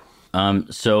 Yeah.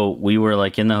 So we were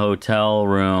like in the hotel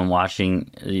room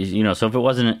watching, so if it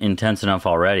wasn't intense enough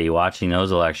already, watching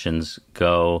those elections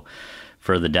go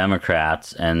for the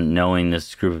Democrats and knowing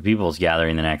this group of people is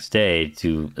gathering the next day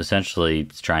to essentially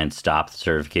try and stop the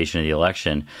certification of the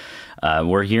election,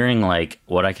 we're hearing like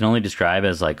what I can only describe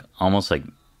as like almost like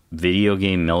video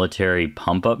game military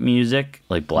pump up music,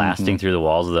 like blasting through the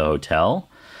walls of the hotel.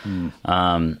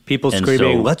 People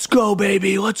screaming, "Let's go,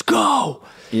 baby, let's go!"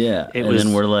 Yeah,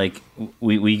 then we're like,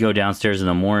 we go downstairs in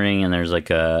the morning, and there's like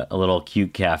a little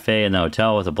cute cafe in the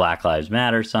hotel with a Black Lives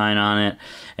Matter sign on it,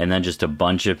 and then just a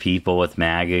bunch of people with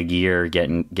MAGA gear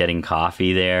getting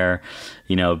coffee there,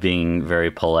 being very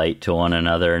polite to one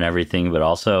another and everything, but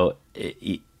also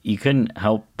you couldn't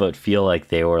help but feel like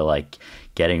they were like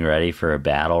getting ready for a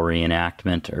battle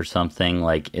reenactment or something.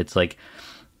 Like it's like.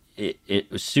 It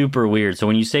was super weird. So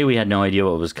when you say we had no idea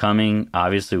what was coming,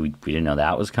 obviously we didn't know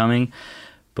that was coming.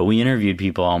 But we interviewed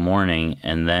people all morning,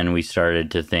 and then we started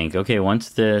to think, okay, once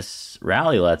this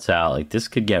rally lets out, like this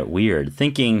could get weird.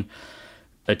 Thinking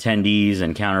attendees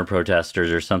and counter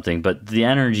protesters or something, but the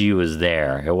energy was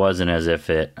there. It wasn't as if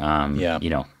it,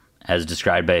 as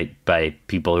described by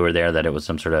people who were there, that it was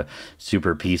some sort of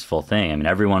super peaceful thing. I mean,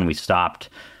 everyone we stopped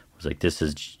was like, this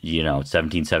is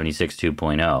 1776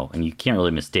 2.0, and you can't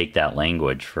really mistake that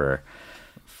language for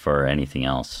anything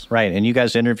else. Right, and you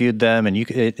guys interviewed them, and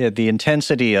the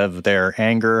intensity of their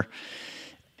anger.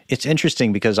 It's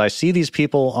interesting because I see these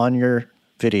people on your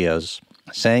videos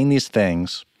saying these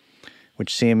things,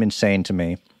 which seem insane to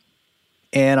me,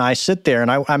 and I sit there, and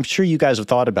I'm sure you guys have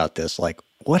thought about this, like,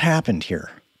 what happened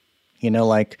here?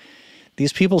 Like,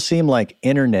 these people seem like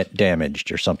internet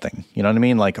damaged or something. You know what I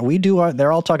mean? Like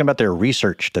they're all talking about their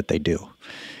research that they do.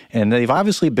 And they've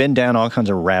obviously been down all kinds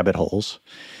of rabbit holes.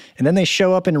 And then they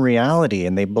show up in reality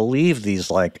and they believe these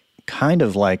like kind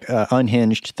of like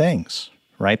unhinged things,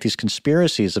 right? These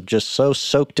conspiracies have just so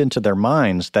soaked into their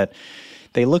minds that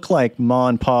they look like Ma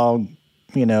and Pa,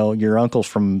 your uncle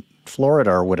from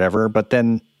Florida or whatever. But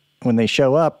then when they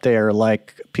show up, they're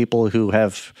like people who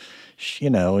have,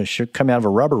 should come out of a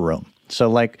rubber room. So,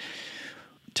 like,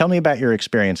 tell me about your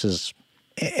experiences.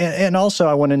 And also,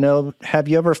 I want to know, have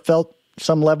you ever felt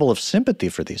some level of sympathy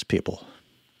for these people?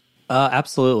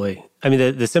 Absolutely. I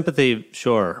mean, the sympathy,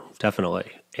 sure, definitely.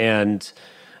 And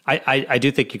I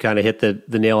do think you kind of hit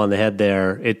the nail on the head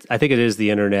there. I think it is the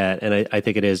internet, and I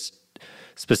think it is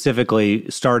specifically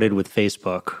started with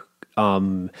Facebook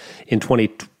in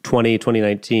 2020,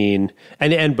 2019,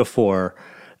 and before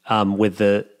with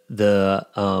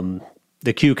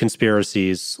the Q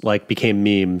conspiracies like became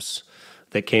memes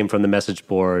that came from the message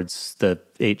boards, the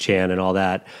 8chan and all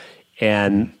that.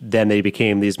 And then they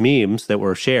became these memes that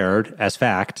were shared as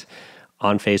fact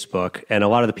on Facebook. And a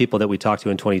lot of the people that we talked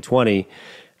to in 2020,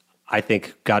 I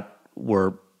think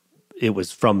it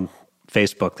was from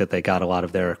Facebook that they got a lot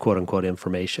of their quote unquote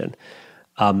information.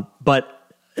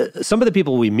 But some of the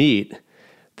people we meet,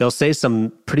 they'll say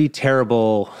some pretty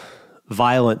terrible,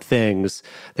 violent things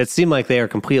that seem like they are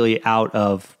completely out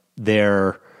of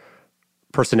their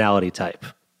personality type.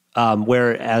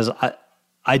 Whereas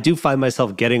I do find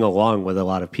myself getting along with a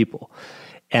lot of people.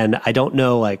 And I don't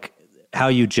know like how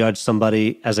you judge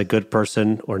somebody as a good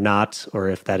person or not, or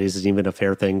if that is even a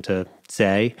fair thing to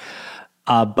say.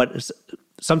 But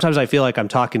sometimes I feel like I'm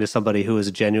talking to somebody who is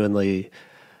a genuinely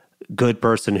good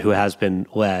person who has been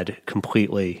led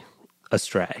completely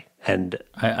astray. And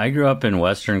I grew up in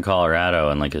Western Colorado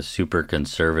in like a super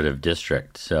conservative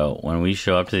district. So when we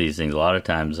show up to these things, a lot of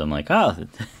times I'm like, oh,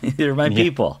 they're my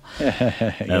people.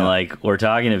 And like we're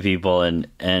talking to people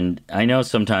and I know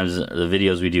sometimes the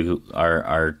videos we do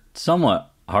are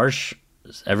somewhat harsh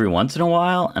every once in a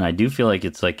while. And I do feel like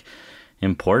it's like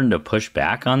important to push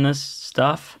back on this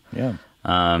stuff. Yeah.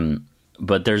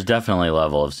 But there's definitely a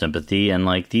level of sympathy. And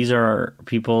like these are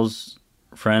people's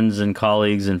friends and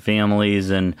colleagues and families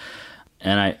and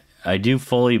I do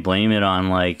fully blame it on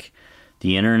like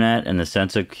the internet and the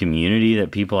sense of community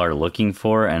that people are looking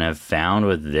for and have found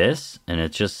with this, and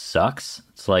it just sucks.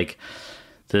 It's like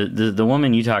the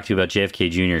woman you talked to about JFK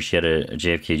Jr., she had a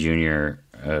JFK Jr.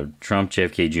 Trump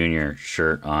JFK Jr.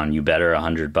 shirt on. You bet her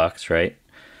 $100, right?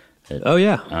 Oh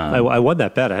yeah, I won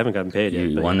that bet. I haven't gotten paid yet.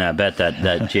 You won that bet that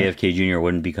JFK Jr.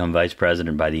 wouldn't become vice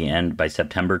president by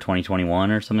September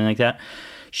 2021 or something like that.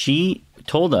 She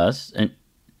told us, and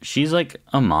she's like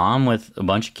a mom with a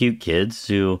bunch of cute kids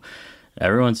who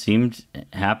everyone seemed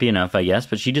happy enough, I guess.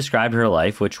 But she described her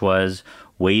life, which was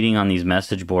waiting on these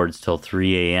message boards till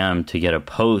 3 a.m. to get a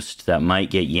post that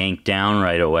might get yanked down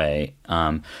right away,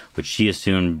 which she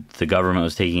assumed the government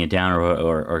was taking it down,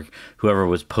 or whoever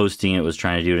was posting it was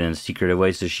trying to do it in a secretive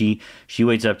way. So she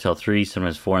waits up till 3,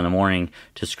 sometimes 4 in the morning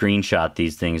to screenshot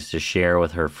these things to share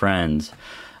with her friends.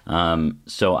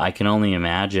 So I can only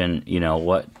imagine,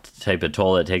 what type of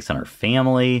toll it takes on her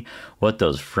family, what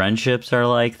those friendships are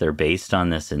like. They're based on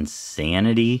this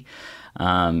insanity.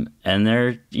 And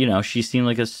she seemed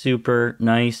like a super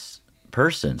nice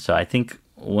person. So I think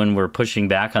when we're pushing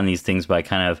back on these things by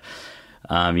kind of,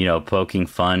 poking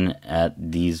fun at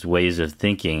these ways of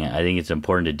thinking, I think it's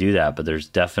important to do that. But there's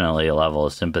definitely a level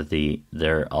of sympathy.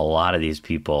 A lot of these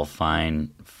people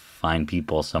find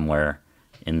people somewhere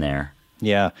in there.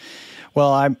 Yeah.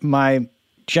 Well, my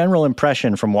general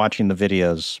impression from watching the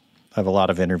videos of a lot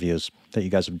of interviews that you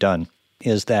guys have done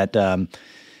is that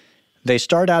they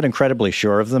start out incredibly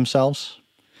sure of themselves.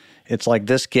 It's like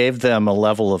this gave them a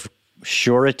level of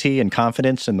surety and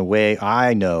confidence in the way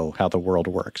I know how the world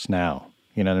works now.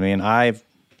 You know what I mean?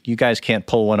 You guys can't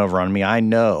pull one over on me. I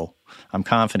know. I'm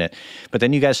confident. But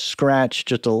then you guys scratch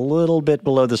just a little bit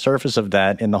below the surface of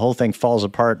that, and the whole thing falls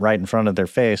apart right in front of their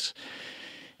face.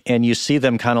 And you see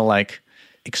them kind of like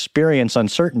experience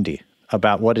uncertainty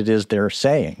about what it is they're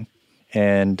saying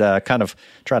and kind of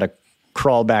try to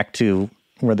crawl back to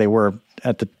where they were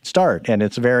at the start. And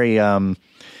it's very,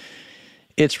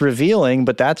 it's revealing,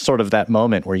 but that's sort of that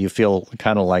moment where you feel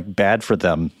kind of like bad for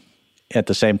them at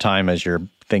the same time as you're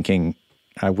thinking,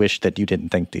 I wish that you didn't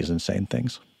think these insane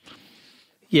things.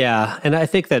 Yeah. And I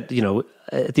think that,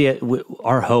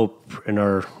 our hope and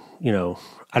our,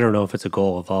 I don't know if it's a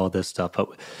goal of all of this stuff, but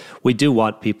we do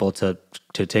want people to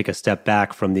take a step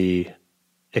back from the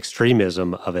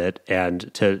extremism of it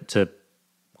and to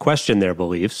question their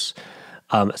beliefs,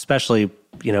 especially,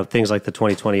 things like the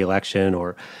 2020 election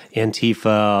or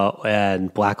Antifa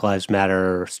and Black Lives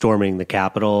Matter storming the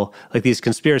Capitol, like these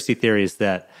conspiracy theories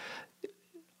that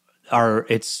are,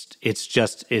 it's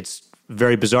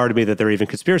very bizarre to me that they're even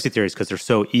conspiracy theories because they're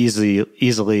so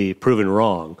easily proven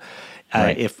wrong.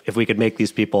 Right. If we could make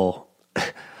these people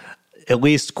at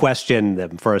least question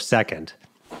them for a second.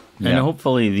 And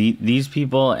hopefully these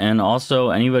people and also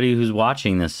anybody who's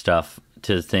watching this stuff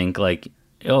to think like,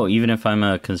 oh, even if I'm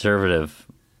a conservative,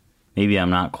 maybe I'm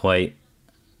not quite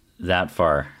that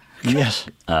far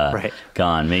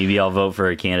gone. Maybe I'll vote for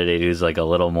a candidate who's like a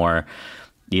little more,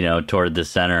 toward the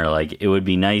center. Like it would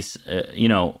be nice,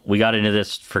 we got into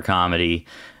this for comedy.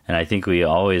 And I think we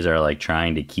always are like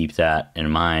trying to keep that in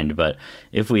mind. But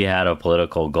if we had a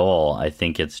political goal, I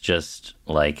think it's just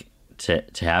like to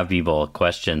have people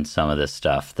question some of this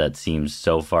stuff that seems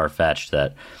so far-fetched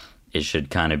that it should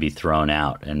kind of be thrown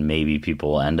out. And maybe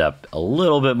people will end up a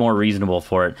little bit more reasonable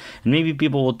for it. And maybe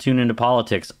people will tune into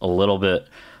politics a little bit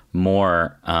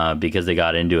more because they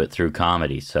got into it through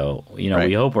comedy. So,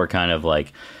 we hope we're kind of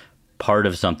like part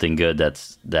of something good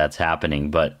that's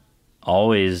happening. But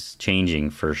always changing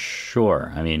for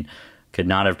sure. I mean, could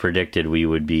not have predicted we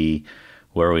would be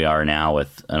where we are now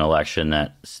with an election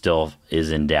that still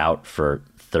is in doubt for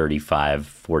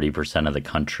 35-40% of the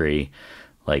country.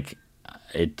 Like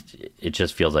it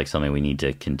just feels like something we need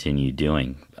to continue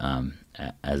doing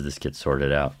as this gets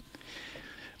sorted out.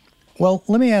 Well,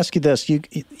 let me ask you this.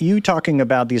 You talking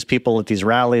about these people at these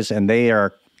rallies, and they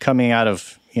are coming out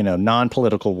of,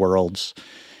 non-political worlds.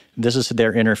 This is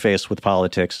their interface with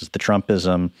politics, is the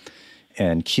Trumpism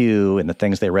and Q and the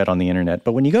things they read on the internet.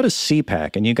 But when you go to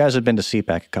CPAC, and you guys have been to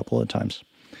CPAC a couple of times,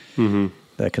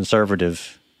 the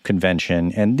conservative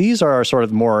convention, and these are sort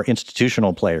of more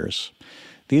institutional players.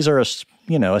 These are,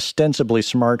 ostensibly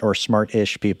smart or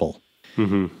smart-ish people.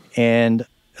 And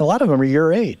a lot of them are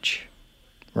your age,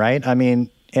 right? I mean,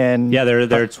 and yeah,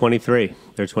 they're 23.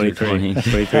 They're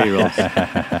 23-year-olds.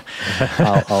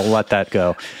 I'll let that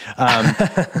go.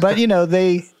 But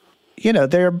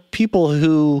they're people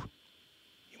who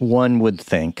one would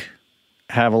think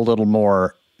have a little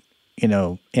more,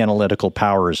 analytical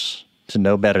powers to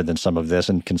know better than some of this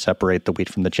and can separate the wheat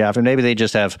from the chaff. And maybe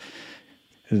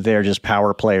they're just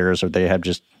power players, or they have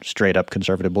just straight up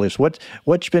conservative beliefs.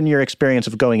 What's been your experience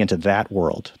of going into that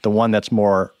world, the one that's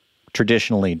more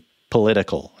traditionally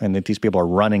political, and that these people are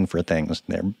running for things,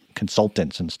 they're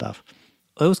consultants and stuff?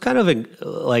 It was kind of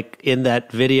like in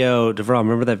that video, Davram,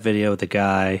 remember that video with the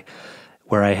guy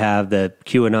where I have the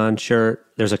QAnon shirt?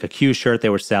 There's like a Q shirt they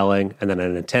were selling, and then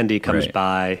an attendee comes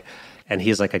by, and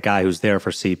he's like a guy who's there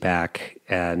for CPAC,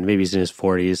 and maybe he's in his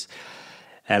 40s.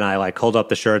 And I like hold up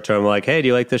the shirt to him, like, hey, do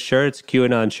you like this shirt? It's a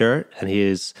QAnon shirt. And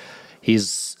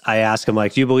I ask him,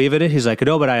 like, do you believe in it? He's like,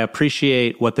 no, but I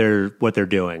appreciate what they're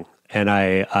doing. And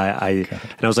I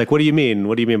was like, what do you mean?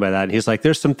 What do you mean by that? And he's like,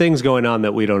 there's some things going on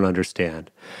that we don't understand.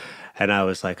 And I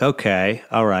was like, okay,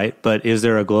 all right. But is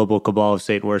there a global cabal of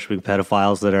Satan worshiping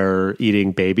pedophiles that are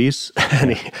eating babies?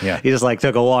 And he just like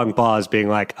took a long pause being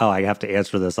like, oh, I have to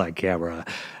answer this on camera.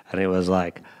 And he was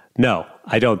like, no,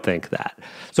 I don't think that.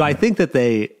 So I think that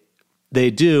they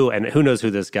do, and who knows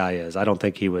who this guy is. I don't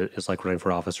think he is like running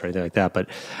for office or anything like that. But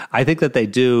I think that they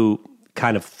do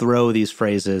kind of throw these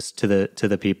phrases to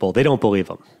the people. They don't believe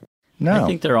them. No. I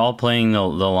think they're all playing the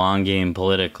long game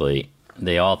politically.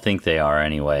 They all think they are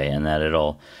anyway, and that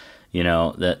it'll,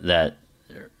 that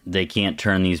they can't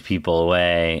turn these people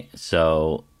away.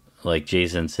 So, like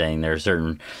Jason's saying, there are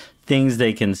certain things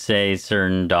they can say,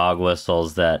 certain dog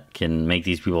whistles that can make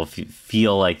these people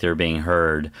feel like they're being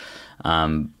heard.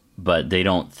 But they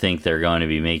don't think they're going to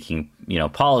be making,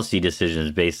 policy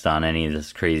decisions based on any of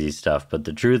this crazy stuff. But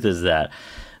the truth is that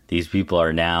these people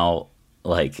are now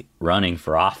like running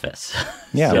for office.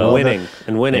 Yeah, so,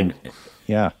 winning.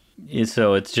 Yeah.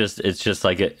 So it's just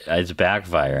like it's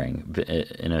backfiring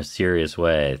in a serious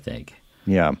way, I think.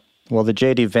 Yeah. Well, the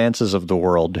J.D. Vances of the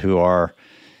world, who are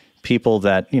people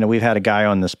that, we've had a guy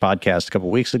on this podcast a couple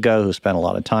of weeks ago who spent a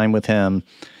lot of time with him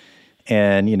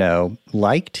and,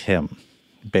 liked him,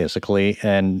 basically,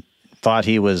 and thought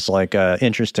he was like an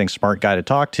interesting, smart guy to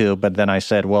talk to. But then I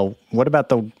said, well, what about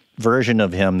the version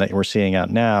of him that we're seeing out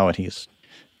now? And he's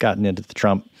gotten into the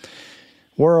Trump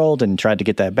world and tried to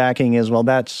get that backing as well.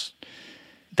 That's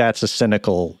a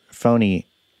cynical, phony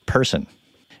person.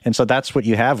 And so that's what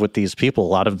you have with these people. A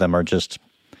lot of them are just,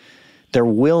 they're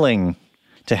willing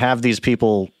to have these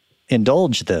people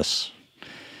indulge this,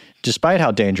 despite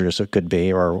how dangerous it could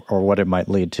be or what it might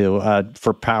lead to,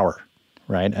 for power.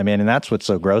 Right. I mean, and that's what's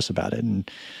so gross about it.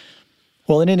 And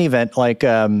well, in any event, like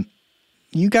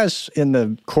you guys in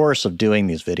the course of doing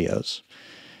these videos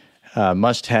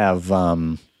must have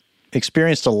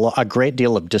experienced a great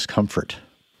deal of discomfort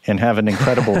and have an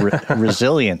incredible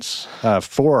resilience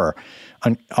for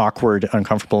awkward,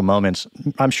 uncomfortable moments.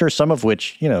 I'm sure some of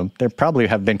which, there probably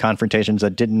have been confrontations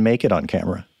that didn't make it on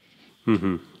camera.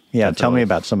 Mm-hmm. Yeah. Definitely. Tell me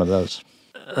about some of those.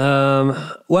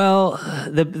 Well,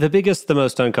 the biggest, the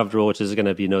most uncomfortable, which is going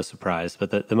to be no surprise,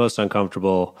 but the most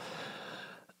uncomfortable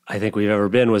I think we've ever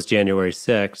been was January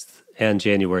 6th and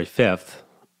January 5th,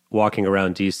 walking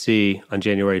around D.C. on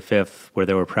January 5th, where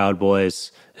there were Proud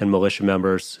Boys and militia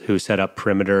members who set up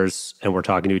perimeters and were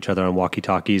talking to each other on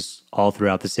walkie-talkies all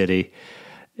throughout the city.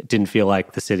 It didn't feel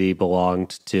like the city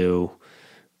belonged to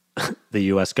the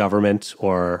U.S. government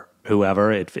or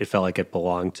whoever. It felt like it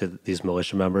belonged to these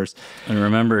militia members. And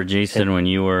remember, Jason, when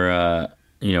you were,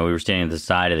 we were standing at the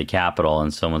side of the Capitol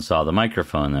and someone saw the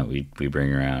microphone that we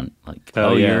bring around, like,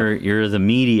 you're the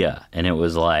media. And it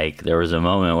was like, there was a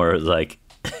moment where it was like,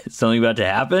 something about to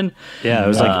happen? Yeah, it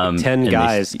was like 10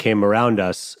 guys came around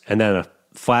us and then a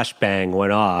flashbang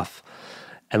went off.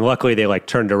 And luckily they like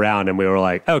turned around and we were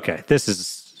like, okay, this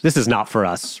is not for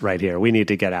us right here. We need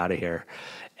to get out of here.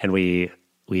 And we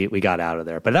got out of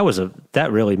there. But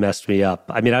that really messed me up.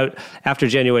 I mean, after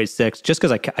January 6th, just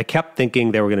because I kept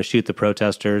thinking they were going to shoot the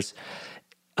protesters,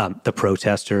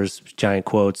 giant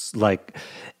quotes, like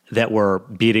that were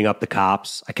beating up the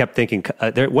cops. I kept thinking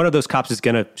one of those cops is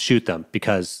going to shoot them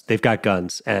because they've got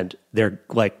guns and they're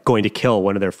like going to kill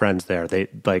one of their friends there.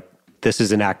 This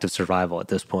is an act of survival at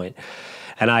this point.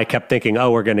 And I kept thinking,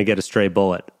 oh, we're going to get a stray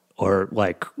bullet, or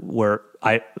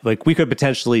we could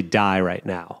potentially die right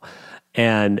now.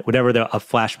 And whenever a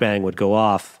flashbang would go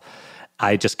off,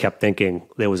 I just kept thinking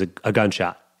there was a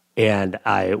gunshot. And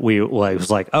I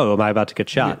was like, oh, am I about to get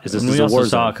shot? Is this a war zone? We also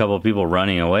saw a couple of people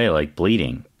running away, like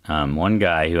bleeding. One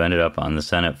guy who ended up on the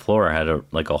Senate floor had a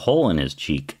hole in his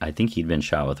cheek. I think he'd been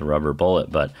shot with a rubber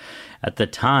bullet. But at the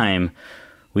time,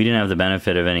 we didn't have the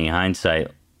benefit of any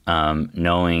hindsight,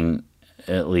 knowing,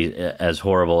 at least as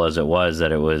horrible as it was,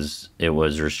 that it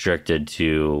was restricted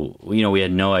to, we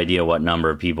had no idea what number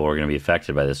of people were going to be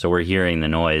affected by this. So we're hearing the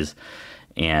noise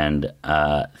and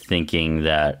thinking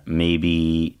that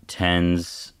maybe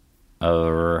tens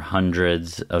or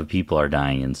hundreds of people are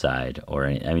dying inside. Or,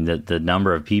 I mean, the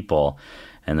number of people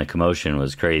and the commotion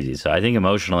was crazy. So I think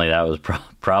emotionally that was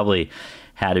probably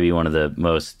had to be one of the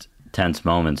most tense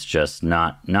moments, just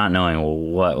not knowing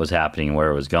what was happening and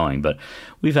where it was going. But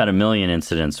we've had a million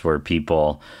incidents where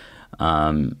people,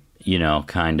 make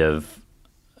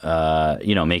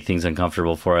things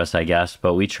uncomfortable for us, I guess.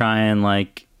 But we try and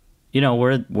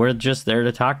we're just there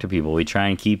to talk to people. We try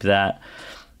and keep that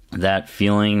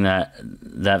feeling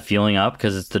up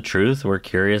because it's the truth. We're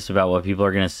curious about what people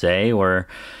are going to say. We're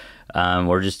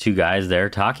we're just two guys there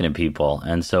talking to people.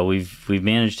 And so we've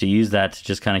managed to use that to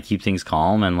just kind of keep things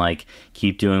calm and like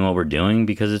keep doing what we're doing,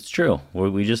 because it's true.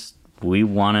 We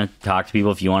want to talk to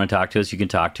people. If you want to talk to us, you can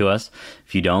talk to us.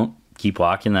 If you don't, keep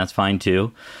walking. That's fine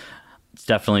too. It's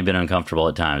definitely been uncomfortable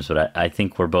at times, but I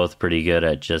think we're both pretty good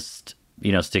at just,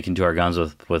 sticking to our guns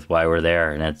with why we're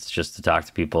there. And it's just to talk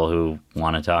to people who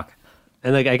want to talk.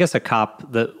 And like, I guess a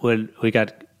cop that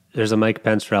there's a Mike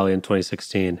Pence rally in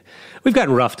 2016. We've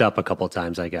gotten roughed up a couple of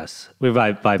times, I guess. You've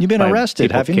been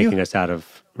arrested, haven't you? Kicking us out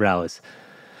of rallies.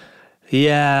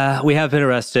 Yeah, we have been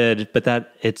arrested,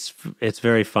 but it's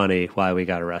very funny why we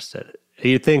got arrested.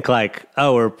 You'd think like,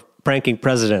 oh, we're pranking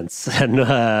presidents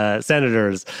and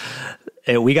senators.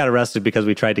 We got arrested because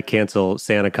we tried to cancel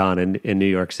SantaCon in New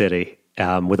York City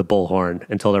with a bullhorn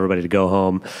and told everybody to go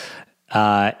home.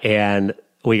 And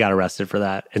we got arrested for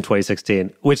that in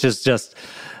 2016, which is just,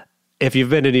 if you've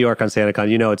been to New York on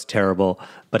SantaCon, it's terrible.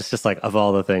 But it's just like, of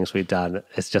all the things we've done,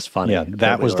 it's just funny. Yeah,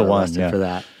 that was the one. Yeah. For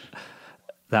that.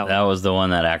 That was the one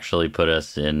that actually put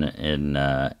us in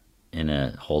a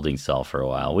holding cell for a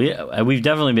while. We've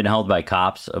definitely been held by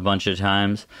cops a bunch of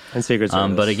times, and Secret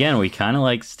Service. But again, we kind of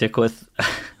like stick with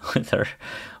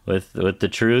the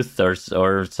truth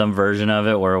or some version of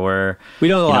it where we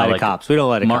don't lie to cops. We don't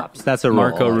lie to cops. That's a rule.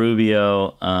 Marco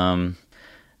Rubio.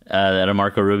 At a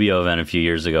Marco Rubio event a few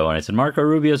years ago, and I said, Marco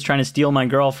Rubio's trying to steal my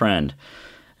girlfriend.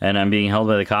 And I'm being held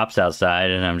by the cops outside,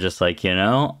 and I'm just like,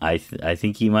 I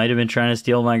think he might have been trying to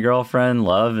steal my girlfriend.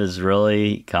 Love is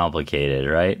really complicated,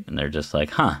 right? And they're just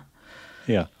like, huh.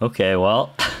 Yeah. Okay,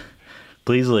 well,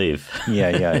 please leave.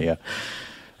 Yeah.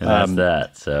 And that's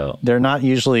that. So they're not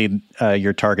usually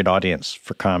your target audience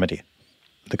for comedy,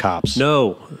 the cops.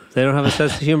 No, they don't have a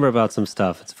sense of humor about some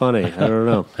stuff. It's funny. I don't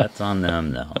know. That's on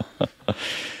them, though.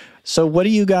 So what do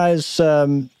you guys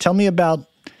tell me about?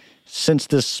 Since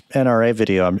this NRA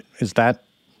video, is that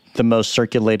the most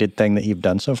circulated thing that you've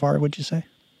done so far, would you say?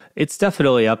 It's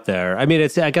definitely up there. I mean,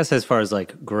 I guess as far as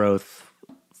like growth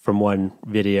from one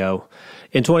video.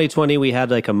 In 2020, we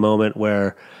had like a moment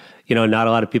where, not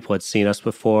a lot of people had seen us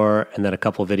before, and then a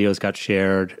couple of videos got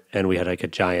shared, and we had like a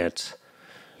giant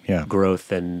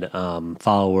growth in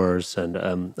followers. And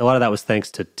a lot of that was thanks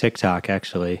to TikTok,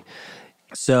 actually.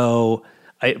 So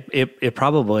it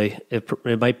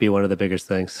might be one of the biggest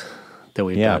things that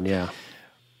we've done. Yeah.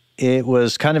 It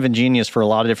was kind of ingenious for a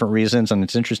lot of different reasons, and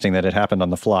it's interesting that it happened on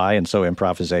the fly and so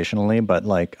improvisationally, but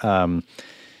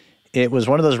it was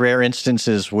one of those rare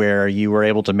instances where you were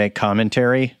able to make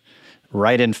commentary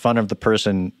right in front of the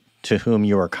person to whom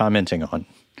you are commenting on.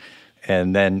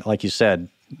 And then, like you said,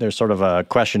 there's sort of a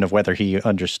question of whether he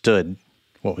understood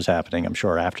what was happening. I'm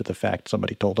sure after the fact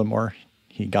somebody told him or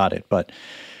he got it, but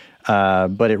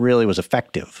it really was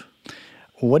effective.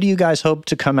 What do you guys hope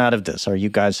to come out of this? Are you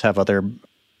guys have other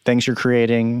things you're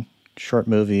creating, short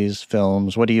movies,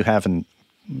 films? What do you have in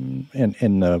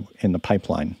the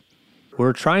pipeline?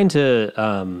 We're trying to.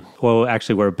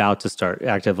 Actually, we're about to start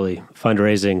actively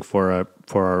fundraising for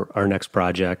our next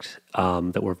project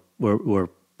that we're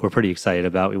pretty excited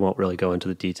about. We won't really go into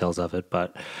the details of it,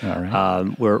 but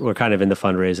we're kind of in the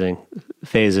fundraising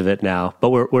phase of it now. But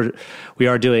we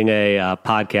are doing a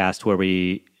podcast where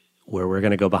we're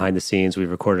going to go behind the scenes. We've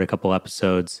recorded a couple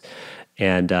episodes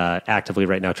and actively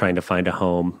right now trying to find a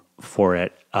home for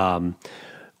it,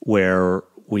 where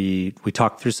we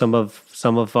talk through some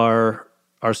of our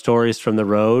stories from the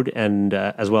road, and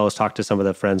as well as talk to some of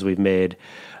the friends we've made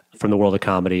from the world of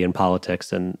comedy and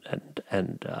politics and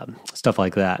stuff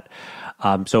like that.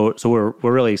 So we're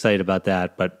really excited about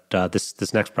that. But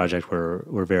this next project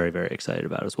we're very, very excited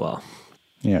about as well.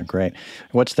 Yeah, great.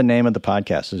 What's the name of the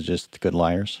podcast? Is it just The Good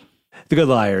Liars? The Good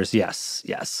Liars, yes.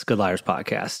 Good Liars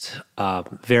podcast.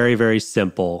 Very, very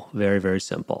simple. Very, very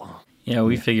simple. Yeah,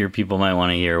 we figure people might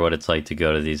want to hear what it's like to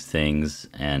go to these things,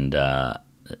 and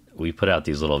we put out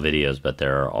these little videos, but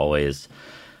there are always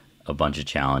a bunch of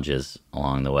challenges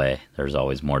along the way. There's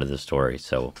always more to the story,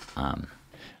 so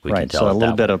we can tell. So a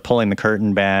little bit of pulling the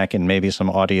curtain back, and maybe some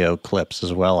audio clips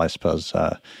as well, I suppose,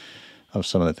 of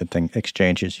some of the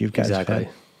exchanges you guys had.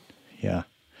 Yeah,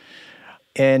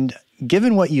 and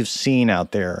given what you've seen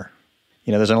out there,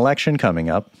 there's an election coming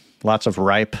up, lots of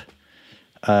ripe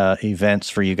events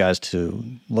for you guys to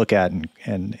look at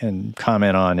and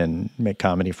comment on and make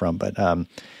comedy from. But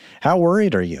how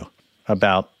worried are you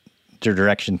about the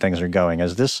direction things are going?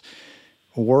 Is this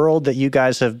world that you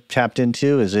guys have tapped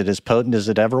into, is it as potent as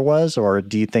it ever was, or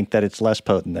do you think that it's less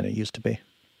potent than it used to be?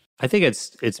 I think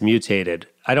it's mutated.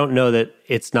 I don't know that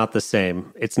it's not the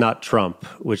same. It's not Trump,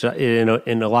 which in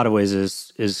a lot of ways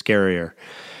is scarier,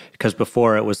 because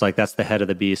before it was like, that's the head of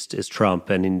the beast is Trump,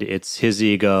 and it's his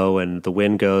ego, and the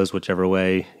wind goes whichever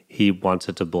way he wants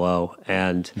it to blow.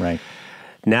 And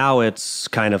now it's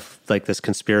kind of like this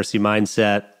conspiracy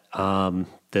mindset, the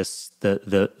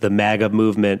MAGA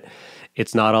movement.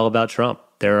 It's not all about Trump.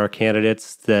 There are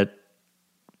candidates that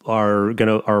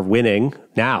are winning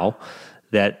now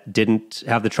that didn't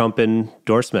have the Trump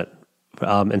endorsement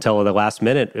until the last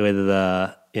minute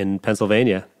in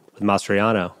Pennsylvania with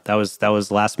Mastriano. That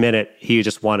was last minute. He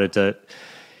just wanted to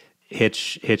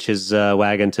hitch his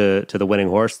wagon to the winning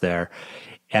horse there.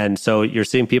 And so you're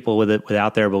seeing people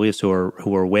without their beliefs who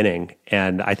are winning,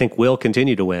 and I think will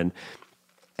continue to win.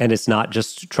 And it's not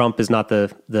just Trump is not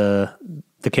the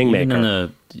kingmaker. Even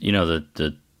in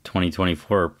the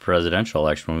 2024 presidential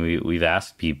election, when we've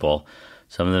asked people,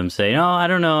 some of them say, "No, I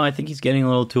don't know. I think he's getting a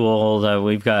little too old.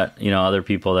 We've got other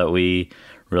people that we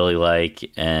really like."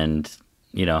 And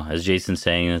as Jason's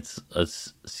saying, it's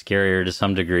scarier to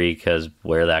some degree because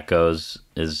where that goes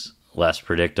is less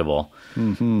predictable.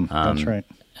 Mm-hmm. That's right.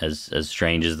 As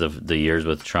strange as the years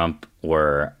with Trump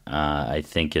were, I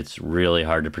think it's really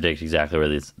hard to predict exactly where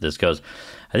this goes.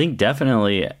 I think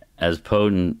definitely as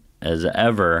potent as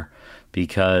ever,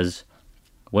 because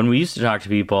when we used to talk to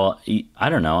people, I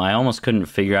don't know, I almost couldn't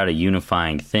figure out a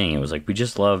unifying thing. It was like, we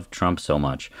just love Trump so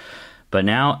much. But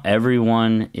now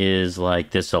everyone is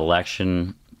like, this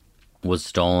election was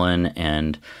stolen,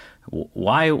 and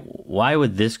why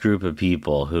would this group of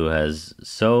people who has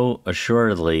so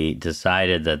assuredly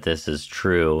decided that this is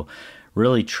true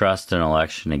really trust an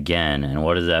election again? And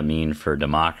what does that mean for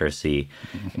democracy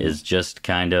is just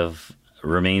kind of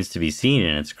remains to be seen.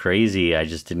 And it's crazy. I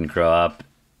just didn't grow up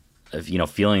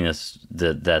feeling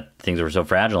that things were so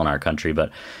fragile in our country.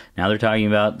 But now they're talking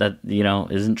about that,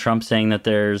 isn't Trump saying that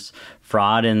there's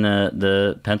fraud in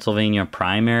the Pennsylvania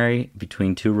primary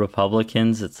between two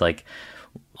Republicans? It's like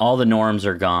all the norms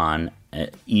are gone,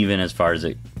 even as far as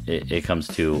it comes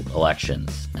to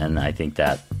elections. And I think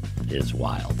that is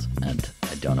wild, and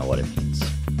I don't know what it means.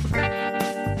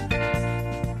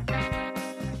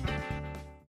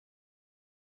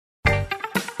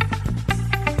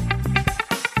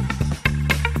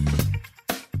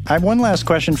 I have one last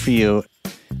question for you.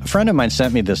 A friend of mine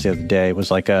sent me this the other day. It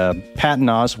was like Patton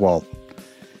Oswalt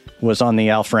was on the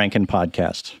Al Franken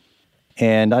podcast.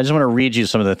 And I just want to read you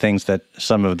some of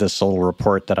this little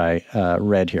report that I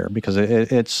read here, because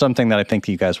it's something that I think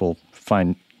that you guys will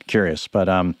find curious. But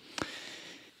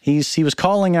he was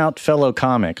calling out fellow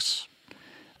comics,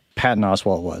 Patton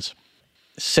Oswalt was,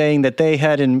 saying that they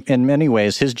had, in many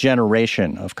ways, his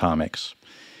generation of comics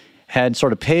had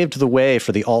sort of paved the way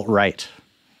for the alt-right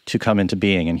to come into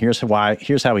being. And here's his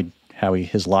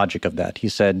logic of that. He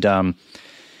said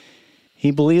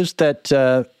he believes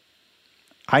that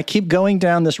I keep going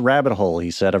down this rabbit hole, he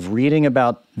said, of reading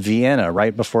about Vienna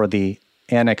right before the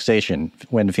annexation,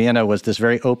 when Vienna was this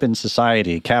very open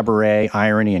society, cabaret,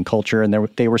 irony, and culture, and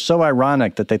they were so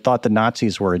ironic that they thought the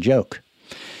Nazis were a joke.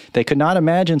 They could not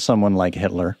imagine someone like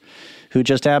Hitler who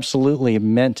just absolutely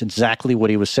meant exactly what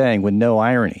he was saying with no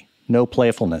irony, no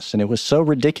playfulness. And it was so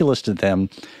ridiculous to them,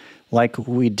 like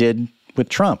we did with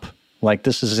Trump. Like,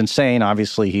 this is insane.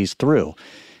 Obviously, he's through.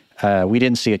 We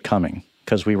didn't see it coming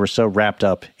because we were so wrapped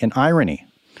up in irony.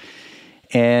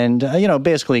 And,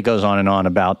 basically it goes on and on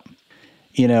about,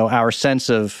 our sense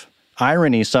of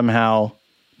irony somehow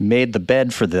made the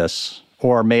bed for this,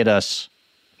 or made us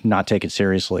not take it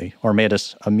seriously, or made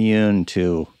us immune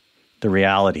to the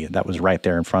reality that was right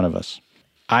there in front of us.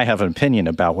 I have an opinion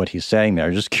about what he's saying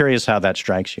there. Just curious how that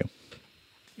strikes you.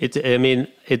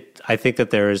 I think that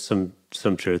there is some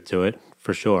truth to it,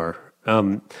 for sure.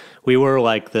 We were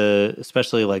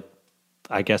especially like,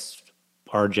 I guess,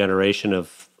 our generation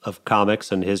of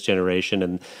comics and his generation,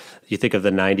 and you think of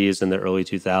the 90s and the early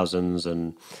 2000s,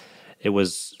 and it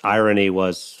was, irony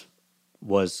was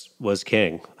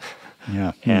king.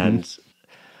 Yeah. And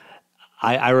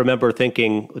I remember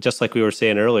thinking, just like we were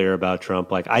saying earlier about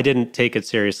Trump, like, I didn't take it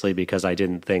seriously because I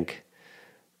didn't think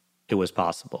it was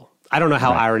possible. I don't know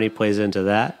how irony plays into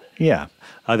that. Yeah.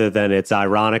 Other than it's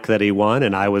ironic that he won,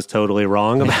 and I was totally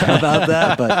wrong about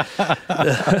that. But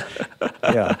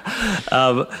yeah.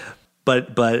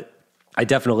 But I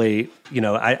definitely,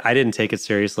 I didn't take it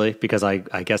seriously because I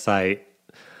guess I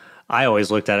always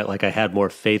looked at it like I had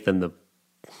more faith in the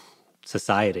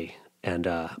society and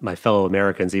my fellow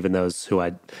Americans, even those who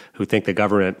think the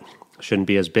government shouldn't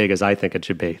be as big as I think it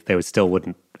should be. They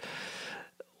wouldn't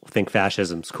think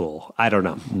fascism's cool. I don't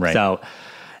know. Right. So,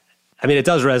 it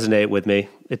does resonate with me.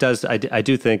 It does. I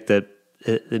do think that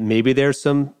maybe there's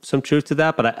some truth to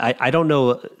that, but I don't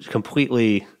know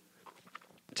completely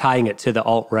tying it to the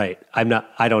alt-right. I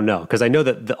don't know, because I know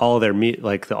that all their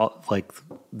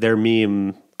their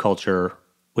meme culture,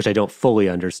 which I don't fully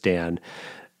understand,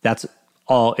 it's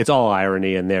all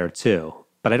irony in there too.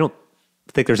 But I don't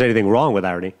think there's anything wrong with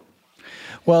irony.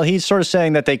 Well, he's sort of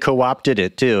saying that they co-opted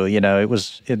it too.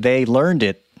 They learned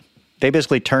it. They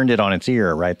basically turned it on its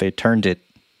ear, right? They turned it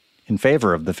in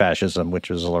favor of the fascism, which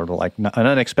was sort of like an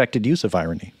unexpected use of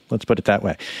irony. Let's put it that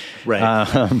way.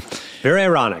 Right. Very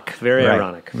ironic. Very right.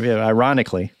 ironic. Yeah,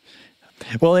 ironically.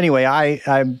 Well, anyway,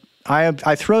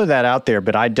 I throw that out there,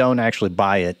 but I don't actually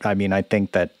buy it. I mean, I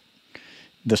think that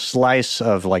the slice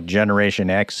of like Generation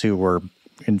X who were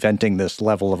inventing this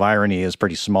level of irony is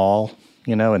pretty small,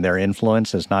 and their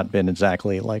influence has not been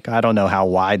exactly like, I don't know how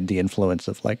wide the influence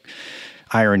of like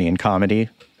irony and comedy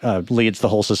leads the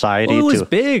whole society. Well, it was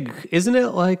big, isn't it?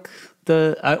 Like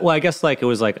I guess like it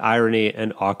was like irony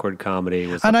and awkward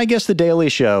comedy. And I guess The Daily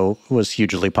Show was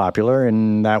hugely popular,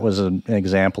 and that was an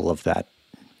example of that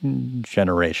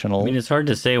generational. I mean, it's hard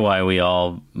to say why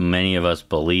many of us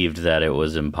believed that it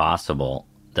was impossible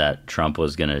that Trump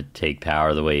was going to take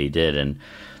power the way he did. And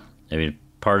I mean,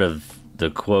 part of the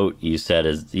quote you said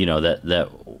is, that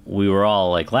we were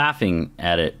all like laughing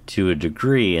at it to a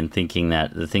degree and thinking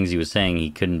that the things he was saying, he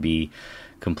couldn't be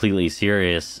completely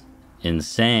serious in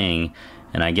saying.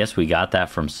 And I guess we got that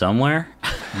from somewhere.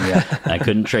 Yeah. I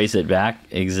couldn't trace it back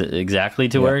exactly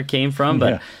to where it came from,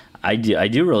 but I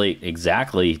do really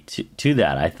exactly to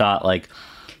that. I thought like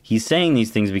he's saying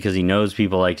these things because he knows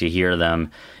people like to hear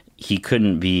them. He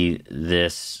couldn't be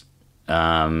this, he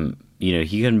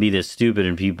couldn't be this stupid,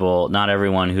 and people, not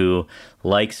everyone who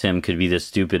likes him could be this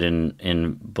stupid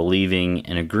in believing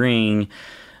and agreeing.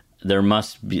 There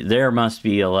must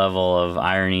be a level of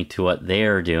irony to what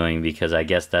they're doing, because I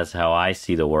guess that's how I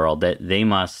see the world. That there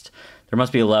must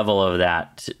be a level of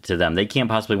that to them. They can't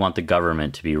possibly want the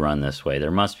government to be run this way. There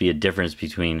must be a difference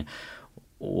between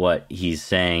what he's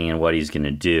saying and what he's going to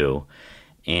do.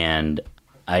 And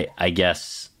I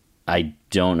guess I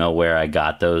don't know where I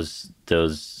got those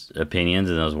opinions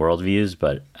and those worldviews,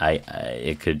 but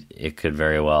it could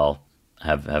very well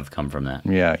have come from that.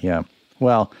 Yeah.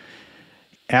 Well,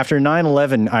 after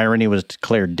 9/11, irony was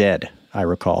declared dead, I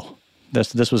recall.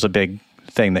 This was a big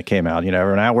thing that came out.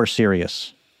 Now we're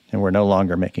serious and we're no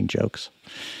longer making jokes.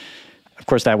 Of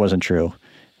course, that wasn't true.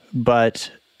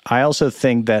 But I also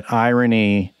think that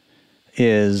irony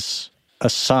is a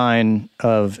sign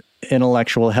of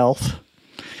intellectual health.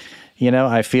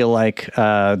 I feel like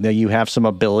that you have some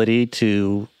ability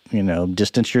to,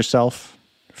 distance yourself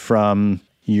from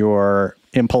your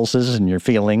impulses and your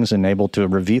feelings and able to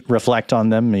reflect on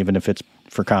them, even if it's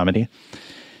for comedy.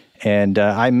 And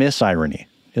I miss irony,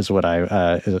 is what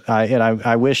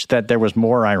I wish that there was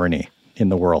more irony in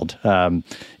the world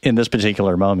in this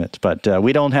particular moment. But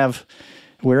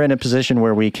we're in a position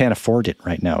where we can't afford it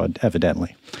right now,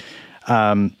 evidently.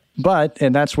 And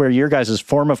that's where your guys'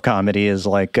 form of comedy is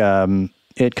like,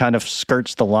 it kind of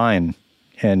skirts the line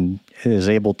and is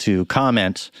able to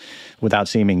comment without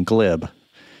seeming glib,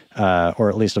 or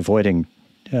at least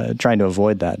trying to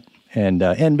avoid that,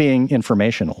 and being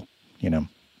informational,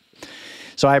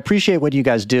 So I appreciate what you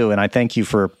guys do, and I thank you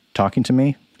for talking to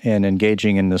me and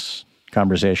engaging in this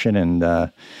conversation,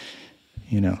 and,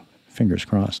 fingers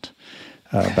crossed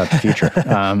about the future.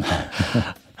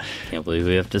 Can't believe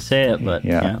we have to say it, but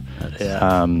yeah.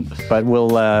 But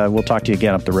we'll talk to you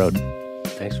again up the road.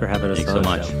 Thanks for having us on.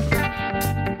 Thanks so much.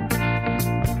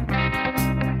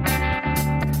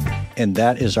 And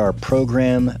that is our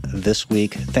program this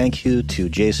week. Thank you to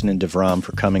Jason and Davram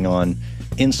for coming on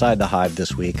Inside the Hive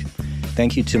this week.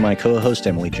 Thank you to my co-host,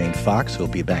 Emily Jane Fox, who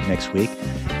will be back next week.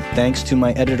 Thanks to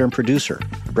my editor and producer,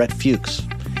 Brett Fuchs.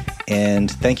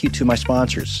 And thank you to my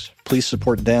sponsors. Please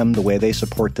support them the way they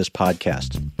support this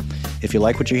podcast. If you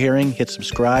like what you're hearing, hit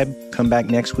subscribe. Come back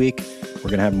next week. We're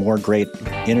going to have more great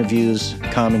interviews,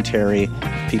 commentary,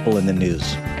 people in the news.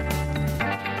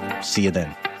 See you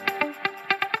then.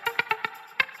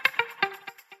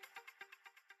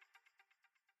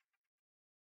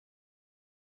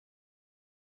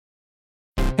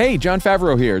 Hey, Jon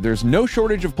Favreau here. There's no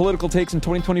shortage of political takes in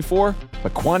 2024,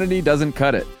 but quantity doesn't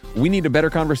cut it. We need a better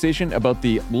conversation about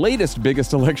the latest,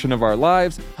 biggest election of our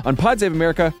lives. On Pod Save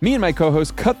America, me and my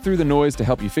co-hosts cut through the noise to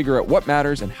help you figure out what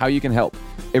matters and how you can help.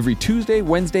 Every Tuesday,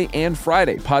 Wednesday, and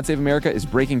Friday, Pod Save America is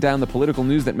breaking down the political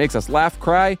news that makes us laugh,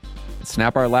 cry, and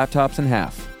snap our laptops in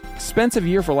half. Expensive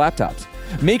year for laptops.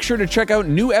 Make sure to check out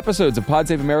new episodes of Pod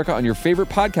Save America on your favorite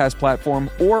podcast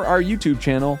platform or our YouTube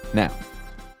channel now.